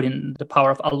is within the power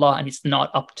of Allah and it's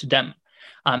not up to them.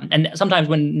 And sometimes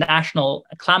when national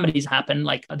calamities happen,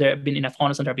 like there have been in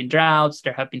Afghanistan, there have been droughts,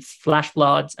 there have been flash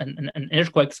floods and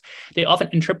earthquakes, they often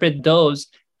interpret those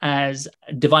as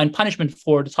divine punishment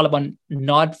for the Taliban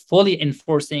not fully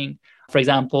enforcing, for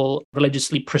example,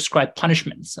 religiously prescribed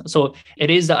punishments. So it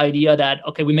is the idea that,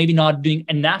 okay, we may be not doing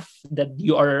enough, that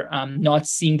you are not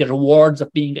seeing the rewards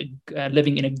of being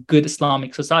living in a good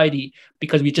Islamic society,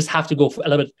 because we just have to go a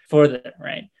little bit further,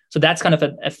 right? So that's kind of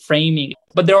a framing.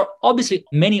 But there are obviously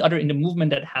many other in the movement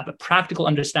that have a practical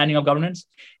understanding of governance.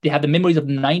 They have the memories of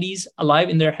the 90s alive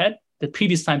in their head. The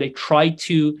previous time they tried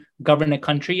to govern a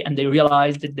country and they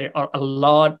realized that there are a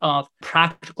lot of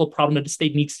practical problems that the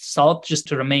state needs to solve just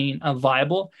to remain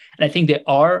viable. And I think there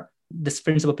are this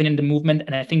difference of opinion in the movement.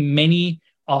 And I think many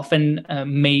often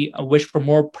may wish for a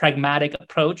more pragmatic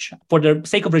approach for the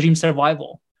sake of regime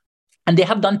survival. And they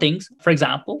have done things. For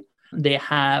example, they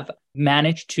have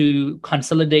managed to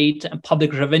consolidate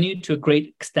public revenue to a great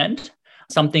extent,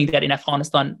 something that in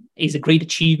Afghanistan is a great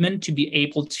achievement, to be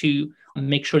able to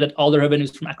make sure that all the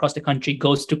revenues from across the country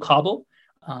goes to Kabul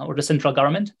or the central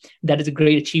government. That is a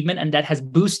great achievement, and that has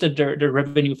boosted their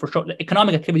revenue for sure. The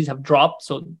economic activities have dropped,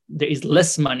 so there is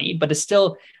less money, but it's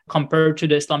still, compared to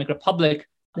the Islamic Republic,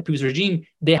 the previous regime,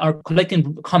 they are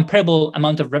collecting comparable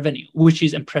amount of revenue, which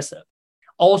is impressive.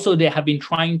 Also, they have been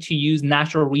trying to use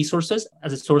natural resources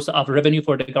as a source of revenue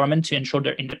for the government to ensure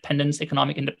their independence,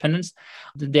 economic independence.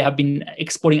 They have been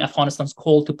exporting Afghanistan's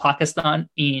coal to Pakistan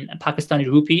in Pakistani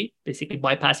rupee, basically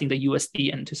bypassing the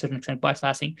USD and to a certain extent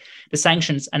bypassing the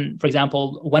sanctions. And for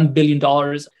example, $1 billion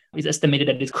is estimated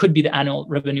that it could be the annual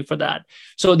revenue for that.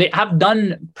 So they have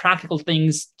done practical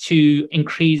things to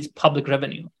increase public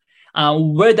revenue.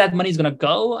 Where that money is going to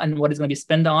go and what it's going to be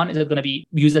spent on, is it going to be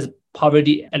used as a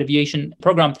poverty alleviation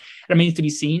program, remains to be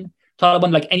seen.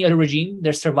 Taliban, like any other regime,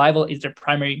 their survival is their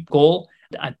primary goal.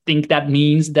 I think that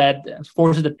means that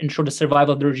forces that ensure the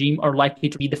survival of the regime are likely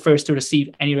to be the first to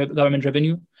receive any government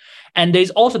revenue. And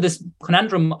there's also this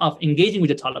conundrum of engaging with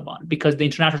the Taliban, because the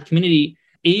international community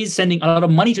is sending a lot of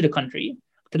money to the country.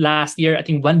 The last year, I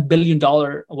think $1 billion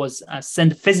was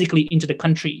sent physically into the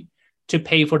country to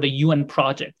pay for the UN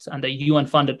projects and the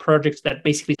UN-funded projects that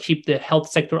basically keep the health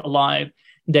sector alive,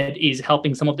 that is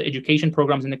helping some of the education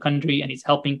programs in the country and is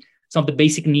helping some of the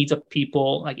basic needs of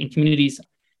people, like in communities.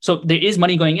 So there is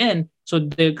money going in. So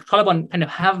the Taliban kind of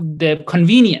have the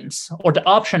convenience or the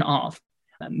option of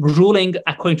ruling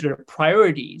according to their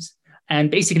priorities and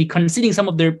basically conceding some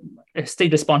of their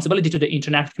state responsibility to the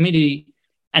international community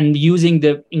and using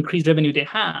the increased revenue they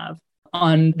have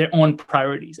on their own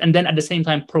priorities. And then at the same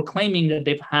time proclaiming that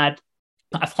they've had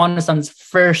Afghanistan's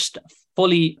first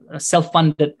fully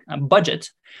self-funded budget,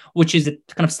 which is a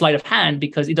kind of sleight of hand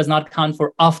because it does not count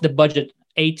for off the budget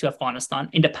aid to Afghanistan.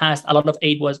 In the past, a lot of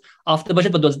aid was off the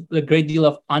budget, but there was a great deal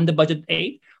of on the budget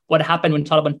aid. What happened when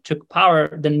Taliban took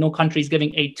power, then no country is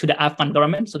giving aid to the Afghan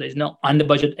government. So there's no on the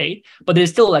budget aid, but there's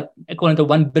still like equivalent to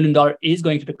 $1 billion is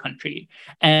going to the country.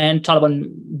 And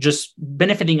Taliban just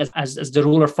benefiting as the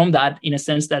ruler from that, in a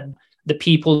sense that the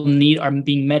people need are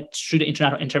being met through the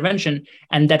international intervention.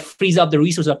 And that frees up the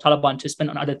resources of Taliban to spend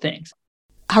on other things.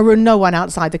 Haroon, no one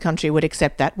outside the country would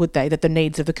accept that, would they? That the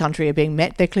needs of the country are being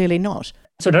met? They're clearly not.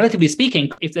 So relatively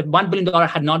speaking, if the $1 billion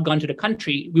had not gone to the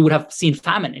country, we would have seen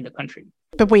famine in the country.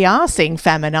 But we are seeing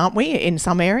famine, aren't we, in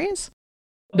some areas?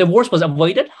 The worst was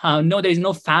avoided. No, there is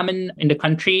no famine in the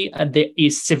country. There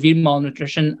is severe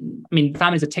malnutrition. I mean,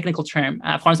 famine is a technical term.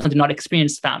 Afghanistan did not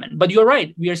experience famine. But you're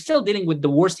right. We are still dealing with the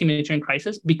worst humanitarian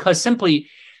crisis because simply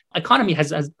economy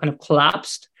has kind of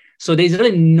collapsed. So there's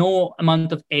really no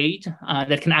amount of aid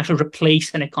that can actually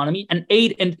replace an economy. And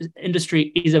aid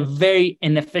industry is a very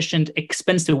inefficient,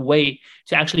 expensive way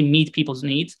to actually meet people's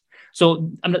needs.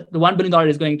 So the $1 billion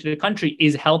is going to the country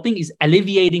is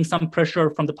alleviating some pressure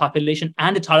from the population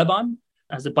and the Taliban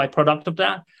as a byproduct of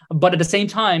that. But at the same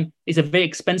time, it's a very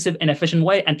expensive, inefficient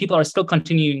way. And people are still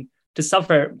continuing to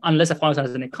suffer unless Afghanistan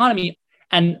has an economy.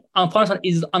 And Afghanistan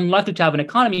is unlikely to have an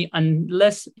economy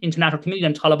unless international community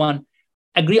and Taliban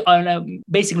agree on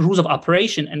basic rules of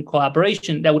operation and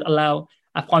collaboration that would allow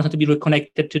Afghanistan to be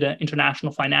reconnected to the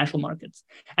international financial markets.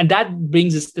 And that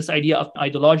brings us this idea of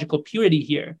ideological purity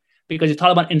here. Because the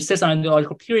Taliban insists on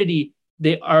ideological purity,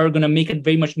 they are going to make it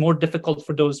very much more difficult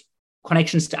for those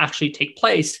connections to actually take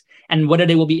place. And whether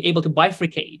they will be able to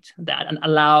bifurcate that and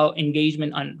allow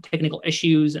engagement on technical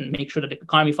issues and make sure that the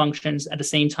economy functions, at the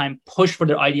same time push for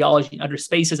their ideology in other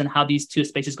spaces and how these two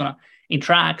spaces are going to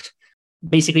interact.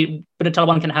 Basically, but the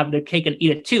Taliban can have their cake and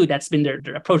eat it too. That's been their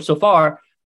approach so far.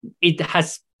 It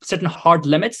has certain hard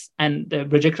limits, and the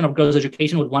rejection of girls'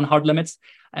 education was one hard limit.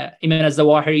 Ayman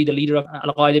al-Zawahiri, the leader of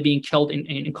Al-Qaeda, being killed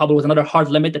in Kabul was another hard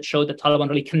limit that showed that Taliban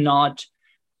really cannot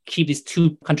keep these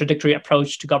two contradictory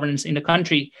approach to governance in the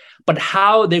country. But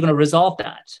how they're going to resolve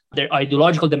that, their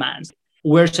ideological demands,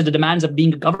 versus the demands of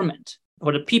being a government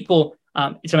for the people,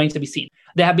 it remains to be seen.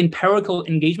 There have been parochial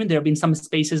engagement. There have been some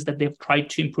spaces that they've tried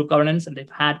to improve governance and they've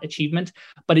had achievement,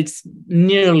 but it's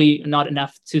nearly not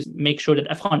enough to make sure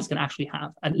that Afghanistan can actually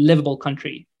have a livable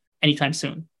country anytime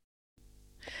soon.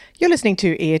 You're listening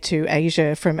to Ear to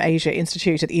Asia from Asia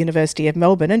Institute at the University of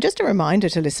Melbourne. And just a reminder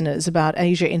to listeners about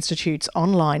Asia Institute's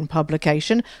online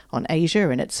publication on Asia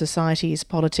and its societies,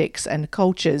 politics and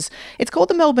cultures. It's called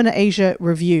the Melbourne Asia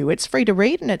Review. It's free to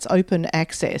read and it's open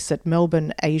access at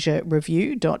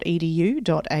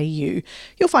melbourneasiareview.edu.au.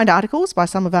 You'll find articles by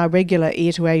some of our regular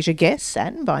Ear to Asia guests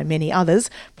and by many others.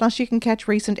 Plus you can catch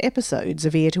recent episodes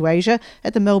of Ear to Asia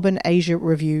at the Melbourne Asia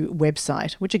Review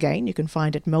website, which again you can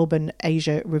find at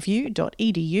melbourneasiareview.edu.au.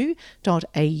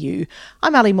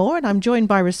 I'm Ali Moore and I'm joined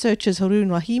by researchers Haroon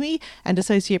Rahimi and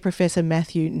Associate Professor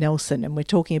Matthew Nelson, and we're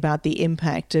talking about the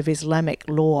impact of Islamic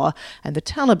law and the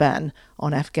Taliban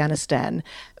on Afghanistan.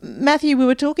 Matthew, we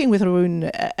were talking with Haroon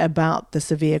about the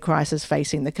severe crisis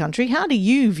facing the country. How do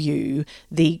you view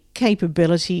the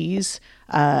capabilities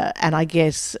and I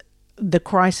guess the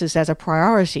crisis as a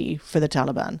priority for the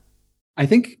Taliban? I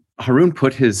think Haroon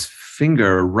put his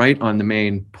finger right on the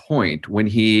main point when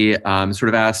he sort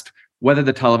of asked whether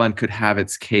the Taliban could have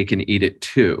its cake and eat it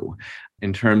too,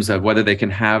 in terms of whether they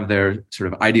can have their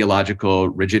sort of ideological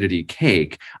rigidity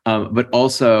cake, but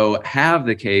also have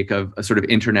the cake of a sort of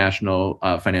international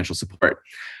financial support.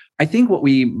 I think what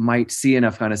we might see in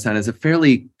Afghanistan is a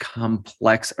fairly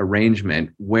complex arrangement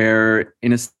where,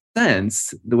 in a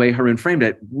sense, the way Haroon framed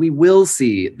it, we will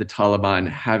see the Taliban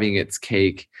having its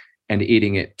cake and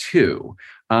eating it too.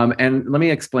 And let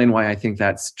me explain why I think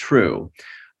that's true.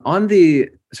 On the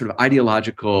sort of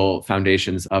ideological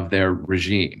foundations of their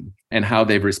regime and how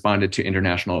they've responded to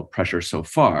international pressure so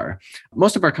far,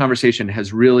 most of our conversation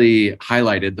has really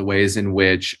highlighted the ways in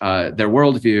which their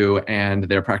worldview and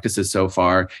their practices so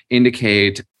far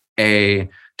indicate a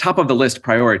top of the list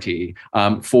priority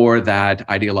for that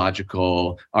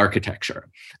ideological architecture.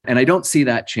 And I don't see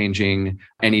that changing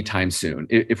anytime soon.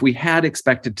 If we had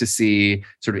expected to see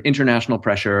sort of international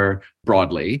pressure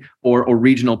broadly or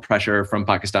regional pressure from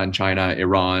Pakistan, China,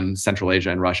 Iran, Central Asia,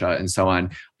 and Russia, and so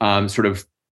on, sort of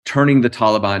turning the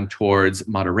Taliban towards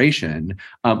moderation,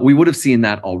 we would have seen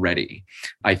that already,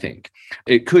 I think.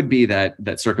 It could be that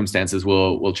circumstances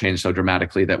will change so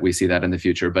dramatically that we see that in the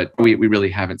future, but we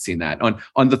really haven't seen that.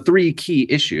 On the three key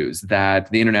issues that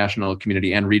the international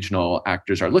community and regional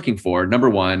actors are looking for, number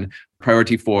one,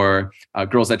 priority for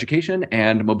girls' education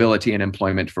and mobility and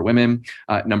employment for women.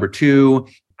 Number two,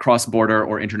 cross-border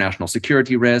or international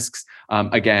security risks.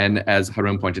 Again, as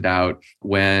Haroon pointed out,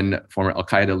 when former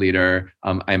Al-Qaeda leader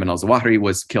Ayman al-Zawahiri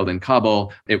was killed in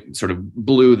Kabul, it sort of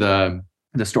blew the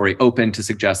story open to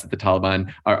suggest that the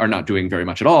Taliban are not doing very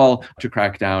much at all to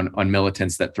crack down on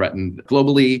militants that threaten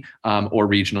globally or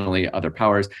regionally other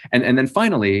powers. And then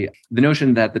finally, the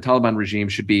notion that the Taliban regime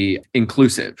should be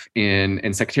inclusive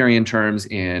in sectarian terms,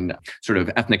 in sort of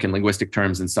ethnic and linguistic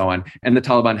terms, and so on. And the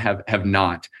Taliban have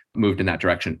not moved in that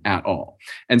direction at all.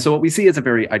 And so what we see is a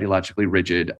very ideologically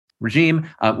rigid regime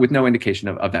with no indication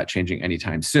of that changing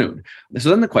anytime soon. So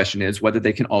then the question is whether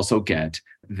they can also get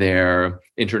their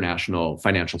international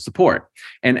financial support.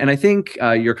 And I think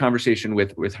your conversation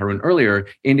with Haroon earlier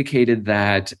indicated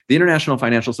that the international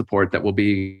financial support that will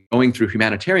be going through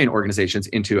humanitarian organizations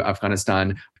into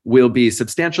Afghanistan will be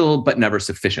substantial but never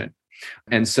sufficient.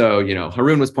 And so,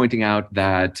 Haroon was pointing out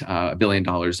that $1 billion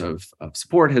of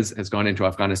support has gone into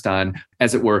Afghanistan,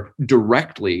 as it were,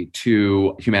 directly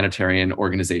to humanitarian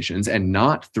organizations and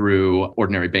not through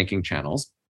ordinary banking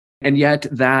channels. And yet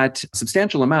that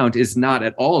substantial amount is not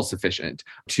at all sufficient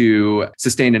to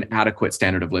sustain an adequate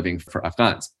standard of living for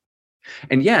Afghans.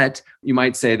 And yet, you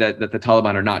might say that the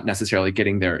Taliban are not necessarily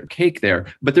getting their cake there,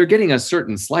 but they're getting a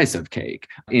certain slice of cake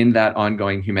in that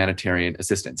ongoing humanitarian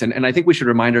assistance. And I think we should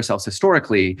remind ourselves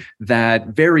historically that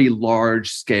very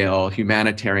large-scale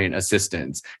humanitarian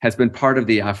assistance has been part of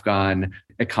the Afghan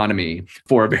economy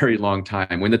for a very long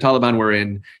time. When the Taliban were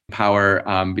in power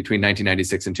between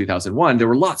 1996 and 2001, there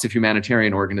were lots of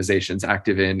humanitarian organizations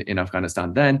active in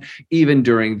Afghanistan then, even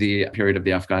during the period of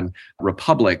the Afghan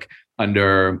Republic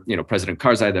under President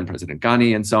Karzai, then President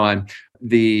Ghani, and so on.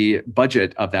 The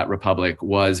budget of that republic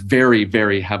was very,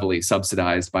 very heavily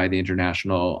subsidized by the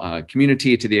international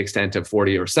community, to the extent of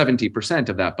 40 or 70%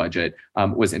 of that budget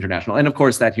was international. And of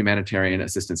course, that humanitarian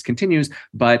assistance continues,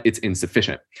 but it's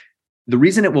insufficient. The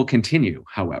reason it will continue,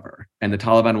 however, and the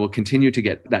Taliban will continue to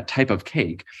get that type of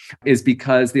cake, is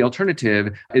because the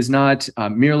alternative is not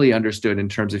merely understood in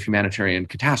terms of humanitarian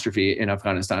catastrophe in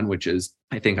Afghanistan, which is,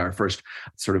 I think, our first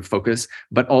sort of focus,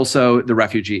 but also the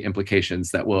refugee implications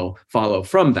that will follow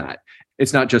from that.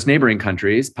 It's not just neighboring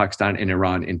countries, Pakistan and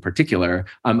Iran in particular,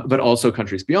 but also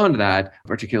countries beyond that,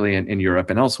 particularly in Europe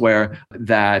and elsewhere,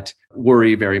 that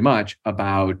worry very much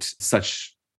about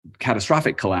such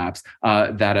catastrophic collapse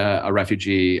that a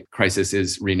refugee crisis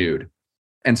is renewed.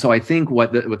 And so I think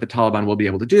what the Taliban will be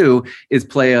able to do is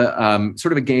play a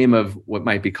sort of a game of what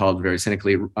might be called very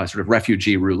cynically sort of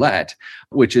refugee roulette,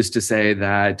 which is to say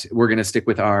that we're going to stick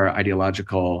with our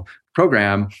ideological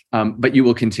program, but you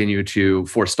will continue to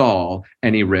forestall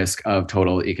any risk of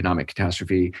total economic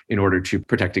catastrophe in order to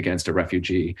protect against a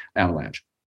refugee avalanche.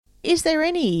 Is there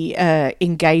any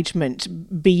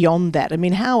engagement beyond that? I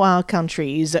mean, how are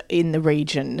countries in the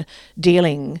region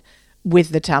dealing with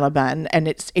the Taliban? And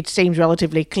it seems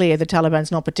relatively clear the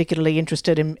Taliban's not particularly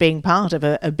interested in being part of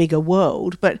a bigger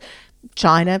world. But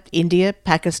China, India,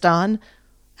 Pakistan,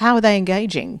 how are they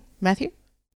engaging? Matthew?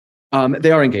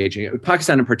 They are engaging.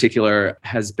 Pakistan in particular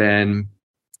has been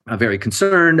very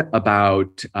concerned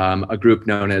about a group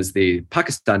known as the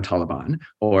Pakistan Taliban,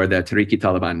 or the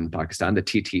Tehrik-i-Taliban in Pakistan, the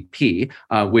TTP,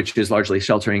 which is largely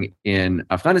sheltering in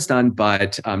Afghanistan,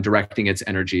 but directing its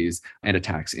energies and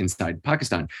attacks inside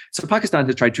Pakistan. So Pakistan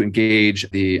has tried to engage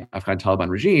the Afghan Taliban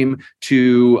regime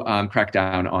to crack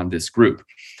down on this group.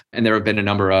 And there have been a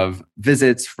number of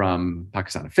visits from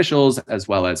Pakistan officials, as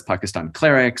well as Pakistan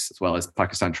clerics, as well as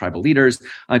Pakistan tribal leaders,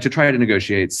 to try to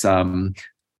negotiate some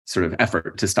sort of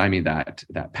effort to stymie that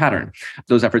pattern.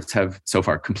 Those efforts have so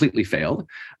far completely failed.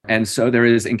 And so there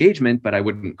is engagement, but I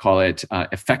wouldn't call it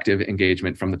effective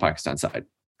engagement from the Pakistan side.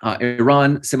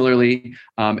 Iran, similarly,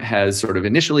 has sort of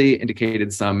initially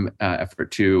indicated some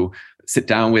effort to sit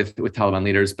down with Taliban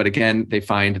leaders. But again, they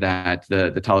find that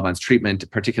the Taliban's treatment,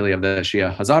 particularly of the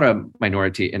Shia Hazara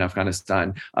minority in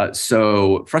Afghanistan,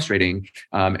 so frustrating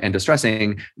and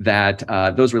distressing that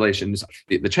those relations,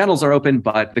 the channels are open,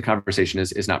 but the conversation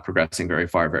is not progressing very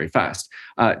far, very fast.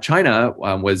 China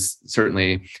was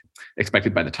certainly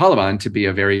expected by the Taliban to be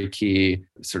a very key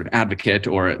sort of advocate,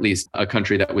 or at least a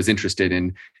country that was interested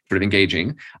in sort of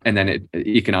engaging and then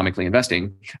economically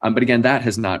investing. But again, that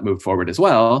has not moved forward as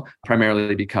well,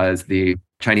 primarily because the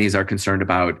Chinese are concerned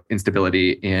about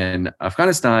instability in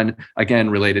Afghanistan, again,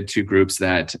 related to groups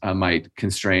that might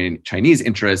constrain Chinese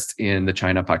interests in the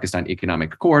China-Pakistan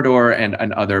Economic Corridor and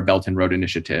other Belt and Road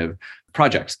Initiative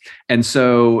projects. And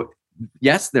so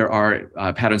yes, there are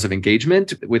patterns of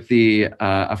engagement with the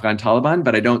Afghan Taliban,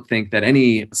 but I don't think that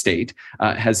any state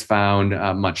has found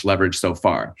much leverage so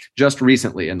far. Just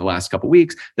recently, in the last couple of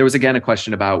weeks, there was again a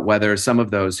question about whether some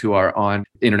of those who are on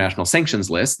international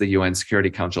sanctions list, the UN Security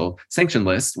Council sanction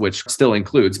list, which still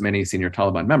includes many senior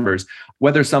Taliban members,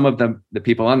 whether some of the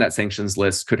people on that sanctions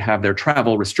list could have their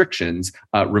travel restrictions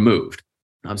removed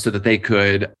so that they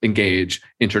could engage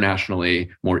internationally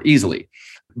more easily.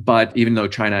 But even though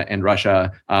China and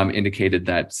Russia indicated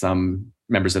that some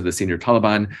members of the senior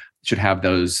Taliban should have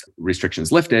those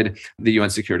restrictions lifted, the UN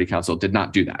Security Council did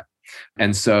not do that.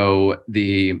 And so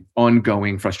the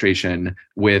ongoing frustration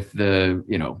with the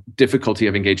difficulty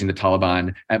of engaging the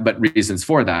Taliban, but reasons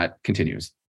for that,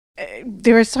 continues.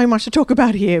 there is so much to talk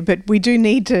about here, but we do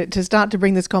need to start to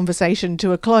bring this conversation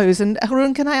to a close. And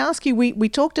Haroon, can I ask you, we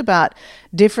talked about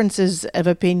differences of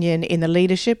opinion in the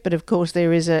leadership, but of course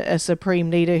there is a supreme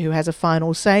leader who has a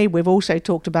final say. We've also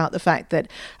talked about the fact that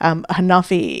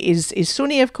Hanafi is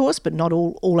Sunni, of course, but not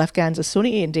all Afghans are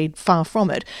Sunni, indeed far from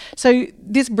it. So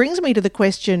this brings me to the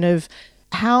question of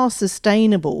how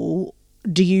sustainable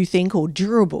do you think, or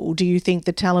durable do you think,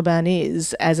 the Taliban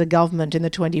is as a government in the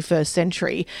 21st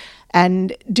century?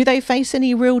 And do they face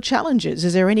any real challenges?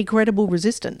 Is there any credible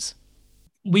resistance?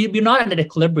 We're not at an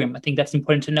equilibrium. I think that's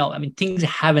important to know. I mean, things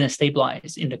haven't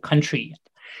stabilized in the country.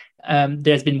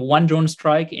 There's been one drone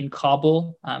strike in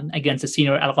Kabul against a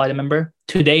senior Al-Qaeda member.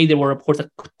 Today, there were reports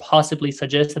that could possibly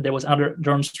suggest that there was another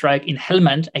drone strike in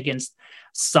Helmand against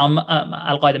some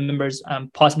Al-Qaeda members,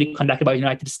 possibly conducted by the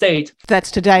United States.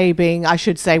 That's today being, I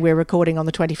should say, we're recording on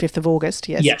the 25th of August,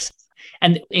 yes. Yes.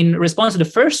 And in response to the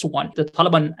first one, the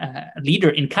Taliban leader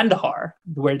in Kandahar,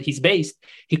 where he's based,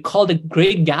 he called a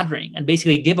great gathering and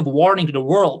basically gave a warning to the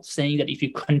world, saying that if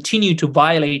you continue to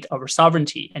violate our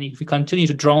sovereignty and if you continue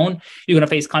to drone, you're going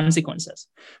to face consequences.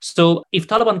 So if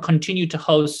Taliban continue to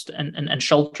host and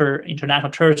shelter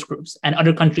international terrorist groups, and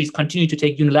other countries continue to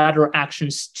take unilateral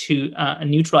actions to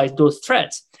neutralize those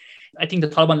threats, I think the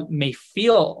Taliban may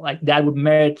feel like that would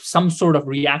merit some sort of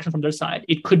reaction from their side.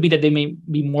 It could be that they may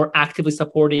be more actively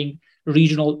supporting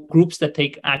regional groups that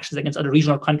take actions against other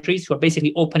regional countries who are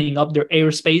basically opening up their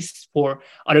airspace for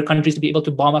other countries to be able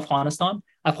to bomb Afghanistan.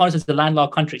 Afghanistan is a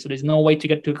landlocked country, so there's no way to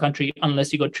get to a country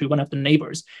unless you go through one of the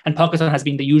neighbors. And Pakistan has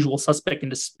been the usual suspect in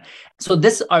this. So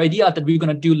this idea that we're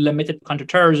going to do limited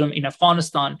counterterrorism in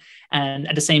Afghanistan and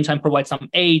at the same time provide some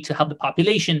aid to help the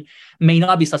population may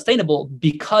not be sustainable,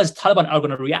 because Taliban are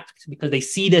going to react, because they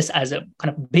see this as a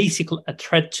kind of basic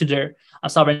threat to their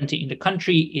sovereignty in the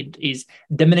country. It is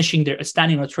diminishing their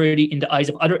standing authority in the eyes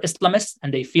of other Islamists,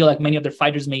 and they feel like many of their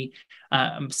fighters may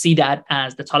see that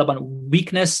as the Taliban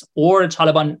weakness, or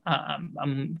Taliban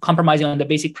compromising on the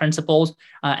basic principles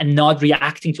and not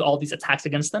reacting to all these attacks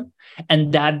against them.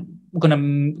 And that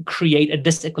going to create a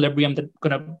disequilibrium that's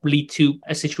going to lead to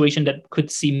a situation that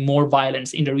could see more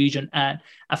violence in the region and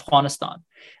Afghanistan.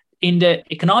 In the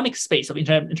economic space of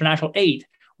international aid,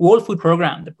 World Food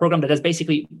Program, the program that has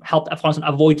basically helped Afghanistan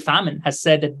avoid famine, has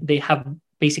said that they have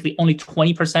basically only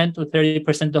 20% or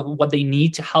 30% of what they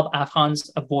need to help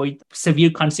Afghans avoid severe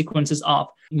consequences of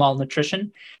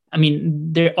malnutrition. I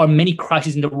mean, there are many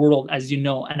crises in the world, as you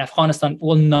know, and Afghanistan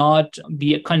will not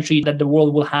be a country that the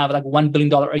world will have like $1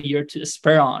 billion a year to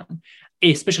spare on,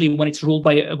 especially when it's ruled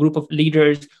by a group of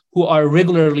leaders who are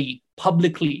regularly,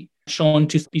 publicly shown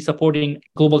to be supporting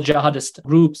global jihadist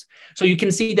groups. So you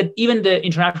can see that even the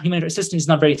international humanitarian assistance is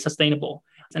not very sustainable.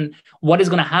 And what is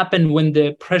going to happen when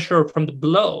the pressure from the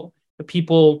below, the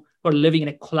people who are living in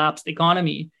a collapsed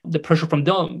economy, the pressure from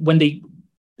them, when they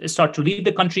start to leave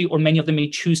the country, or many of them may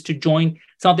choose to join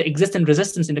some of the existing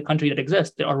resistance in the country that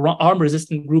exists. There are armed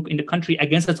resistant group in the country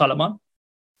against the Taliban.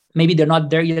 Maybe they're not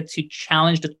there yet to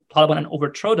challenge the Taliban and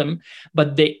overthrow them,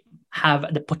 but they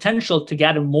have the potential to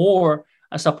gather more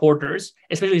supporters,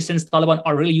 especially since Taliban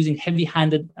are really using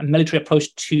heavy-handed military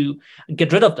approach to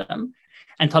get rid of them.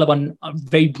 And Taliban are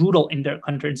very brutal in their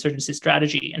counterinsurgency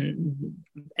strategy. And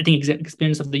I think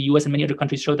experience of the US and many other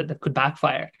countries show that that could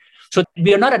backfire. So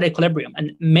we are not at equilibrium.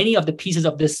 And many of the pieces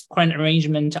of this current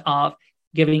arrangement of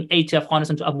giving aid to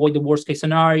Afghanistan to avoid the worst case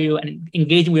scenario and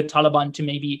engaging with Taliban to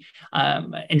maybe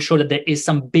ensure that there is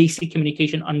some basic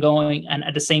communication ongoing, and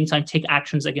at the same time take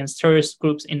actions against terrorist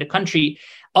groups in the country.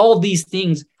 All of these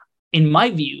things, in my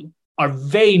view, are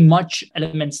very much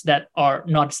elements that are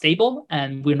not stable,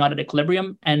 and we're not at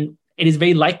equilibrium. And it is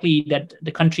very likely that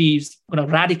the country is going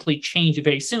to radically change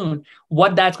very soon.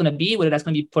 What that's going to be, whether that's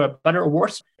going to be for better or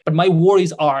worse, but my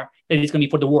worries are that it's going to be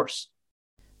for the worse.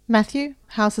 Matthew,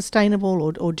 how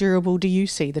sustainable or durable do you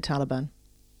see the Taliban?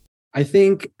 I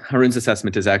think Haroon's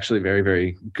assessment is actually very,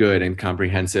 very good and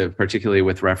comprehensive, particularly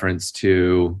with reference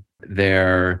to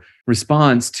their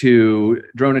response to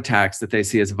drone attacks that they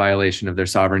see as a violation of their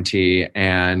sovereignty,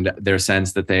 and their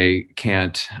sense that they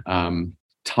can't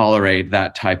tolerate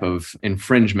that type of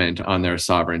infringement on their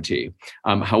sovereignty.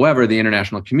 However, the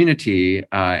international community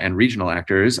and regional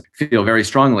actors feel very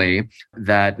strongly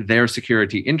that their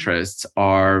security interests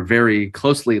are very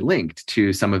closely linked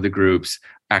to some of the groups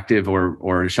active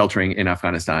or sheltering in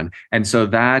Afghanistan. And so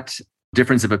that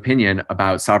difference of opinion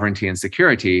about sovereignty and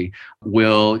security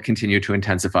will continue to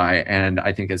intensify. And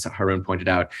I think, as Haroon pointed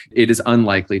out, it is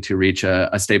unlikely to reach a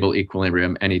stable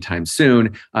equilibrium anytime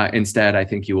soon. Instead, I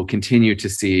think you will continue to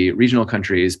see regional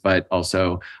countries, but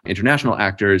also international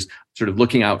actors sort of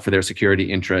looking out for their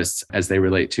security interests as they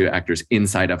relate to actors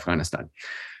inside Afghanistan.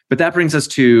 But that brings us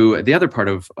to the other part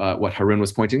of what Haroon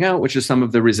was pointing out, which is some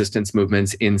of the resistance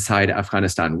movements inside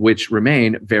Afghanistan, which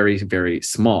remain very, very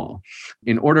small.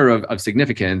 In order of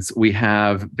significance, we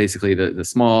have basically the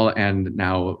small and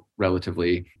now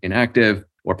relatively inactive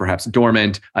or perhaps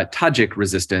dormant Tajik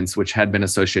resistance, which had been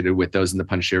associated with those in the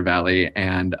Panjshir Valley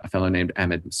and a fellow named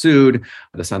Ahmed Massoud,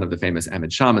 the son of the famous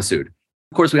Ahmed Shah Massoud.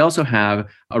 Of course, we also have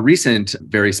a recent,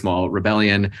 very small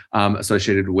rebellion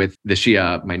associated with the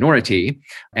Shia minority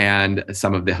and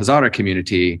some of the Hazara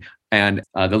community. And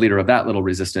the leader of that little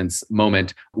resistance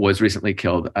moment was recently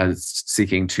killed as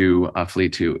seeking to flee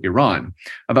to Iran.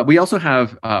 But we also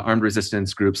have armed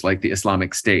resistance groups like the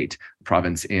Islamic State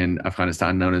province in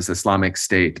Afghanistan, known as Islamic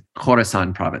State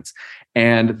Khorasan province.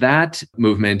 And that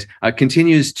movement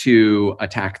continues to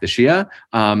attack the Shia,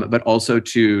 but also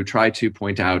to try to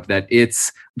point out that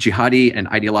its jihadi and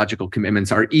ideological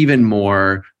commitments are even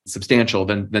more substantial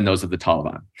than those of the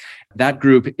Taliban. That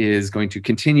group is going to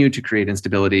continue to create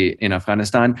instability in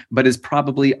Afghanistan, but is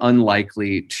probably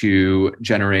unlikely to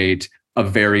generate a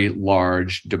very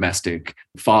large domestic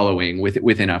following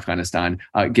within Afghanistan,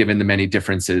 given the many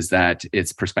differences that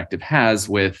its perspective has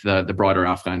with the broader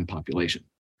Afghan population.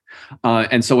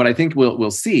 And so what I think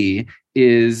we'll see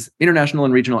is international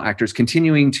and regional actors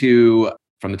continuing to,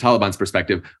 from the Taliban's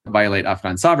perspective, violate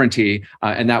Afghan sovereignty,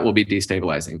 and that will be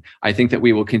destabilizing. I think that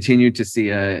we will continue to see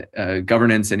a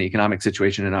governance and economic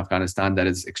situation in Afghanistan that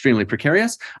is extremely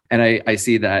precarious, and I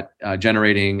see that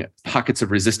generating pockets of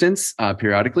resistance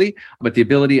periodically, but the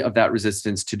ability of that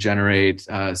resistance to generate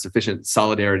sufficient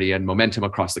solidarity and momentum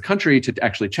across the country to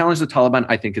actually challenge the Taliban,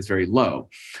 I think is very low,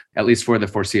 at least for the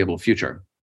foreseeable future.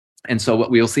 And so what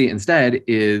we'll see instead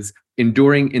is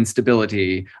enduring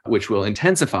instability, which will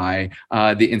intensify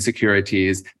the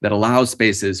insecurities that allow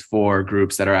spaces for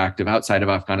groups that are active outside of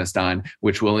Afghanistan,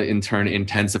 which will in turn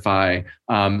intensify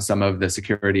some of the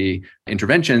security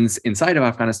interventions inside of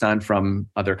Afghanistan from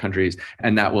other countries.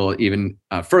 And that will even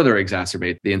further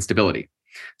exacerbate the instability.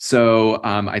 So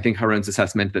I think Haroon's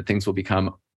assessment that things will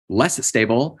become less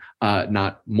stable,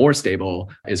 not more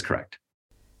stable, is correct.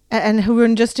 And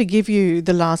Haroon, just to give you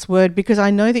the last word, because I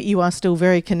know that you are still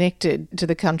very connected to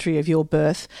the country of your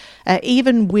birth,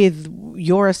 even with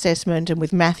your assessment and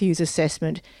with Matthew's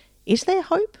assessment, is there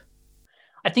hope?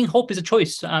 I think hope is a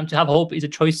choice. To have hope is a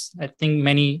choice I think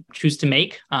many choose to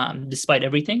make, despite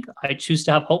everything. I choose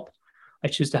to have hope. I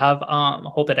choose to have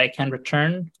hope that I can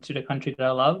return to the country that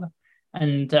I love.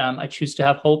 And I choose to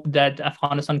have hope that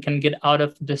Afghanistan can get out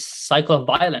of this cycle of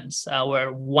violence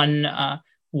where one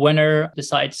winner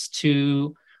decides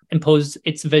to impose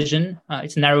its vision,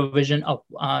 its narrow vision of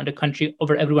the country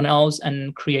over everyone else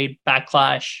and create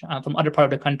backlash from other part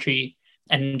of the country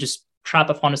and just trap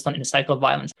Afghanistan in a cycle of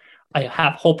violence. I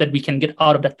have hope that we can get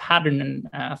out of that pattern and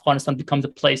Afghanistan becomes a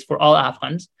place for all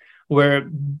Afghans where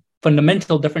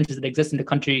fundamental differences that exist in the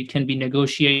country can be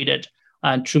negotiated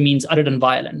through means other than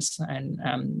violence.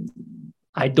 And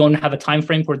I don't have a time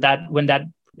frame for that, when that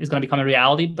is going to become a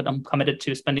reality, but I'm committed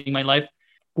to spending my life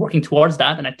working towards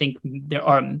that. And I think there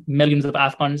are millions of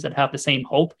Afghans that have the same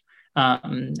hope.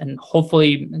 And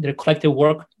hopefully their collective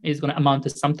work is going to amount to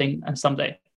something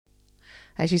someday.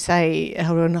 As you say,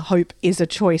 Haroon, hope is a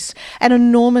choice. An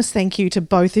enormous thank you to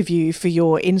both of you for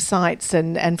your insights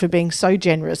and for being so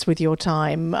generous with your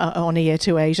time on Ear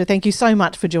to Asia. Thank you so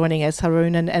much for joining us,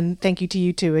 Haroon, and thank you to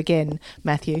you too again,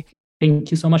 Matthew.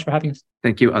 Thank you so much for having us.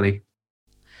 Thank you, Ali.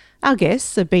 Our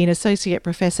guests have been Associate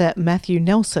Professor Matthew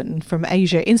Nelson from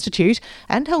Asia Institute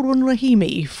and Haroon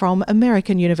Rahimi from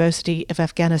American University of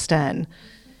Afghanistan.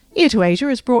 Ear to Asia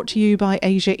is brought to you by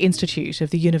Asia Institute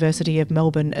of the University of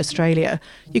Melbourne, Australia.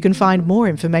 You can find more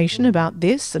information about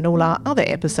this and all our other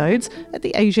episodes at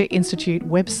the Asia Institute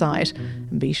website.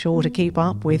 And be sure to keep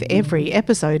up with every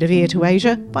episode of Ear to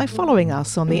Asia by following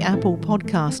us on the Apple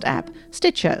Podcast app,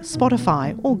 Stitcher,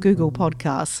 Spotify or Google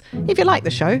Podcasts. If you like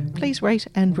the show, please rate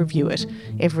and review it.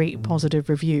 Every positive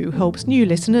review helps new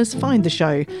listeners find the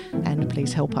show, and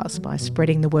please help us by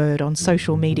spreading the word on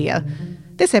social media.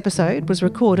 This episode was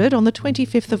recorded on the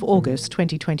 25th of August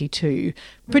 2022.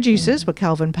 Producers were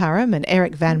Calvin Parham and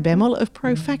Eric Van Bemmel of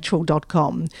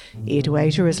Profactual.com. Ear to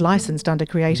Asia is licensed under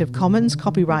Creative Commons,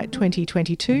 copyright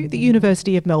 2022, the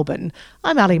University of Melbourne.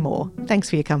 I'm Ali Moore. Thanks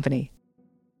for your company.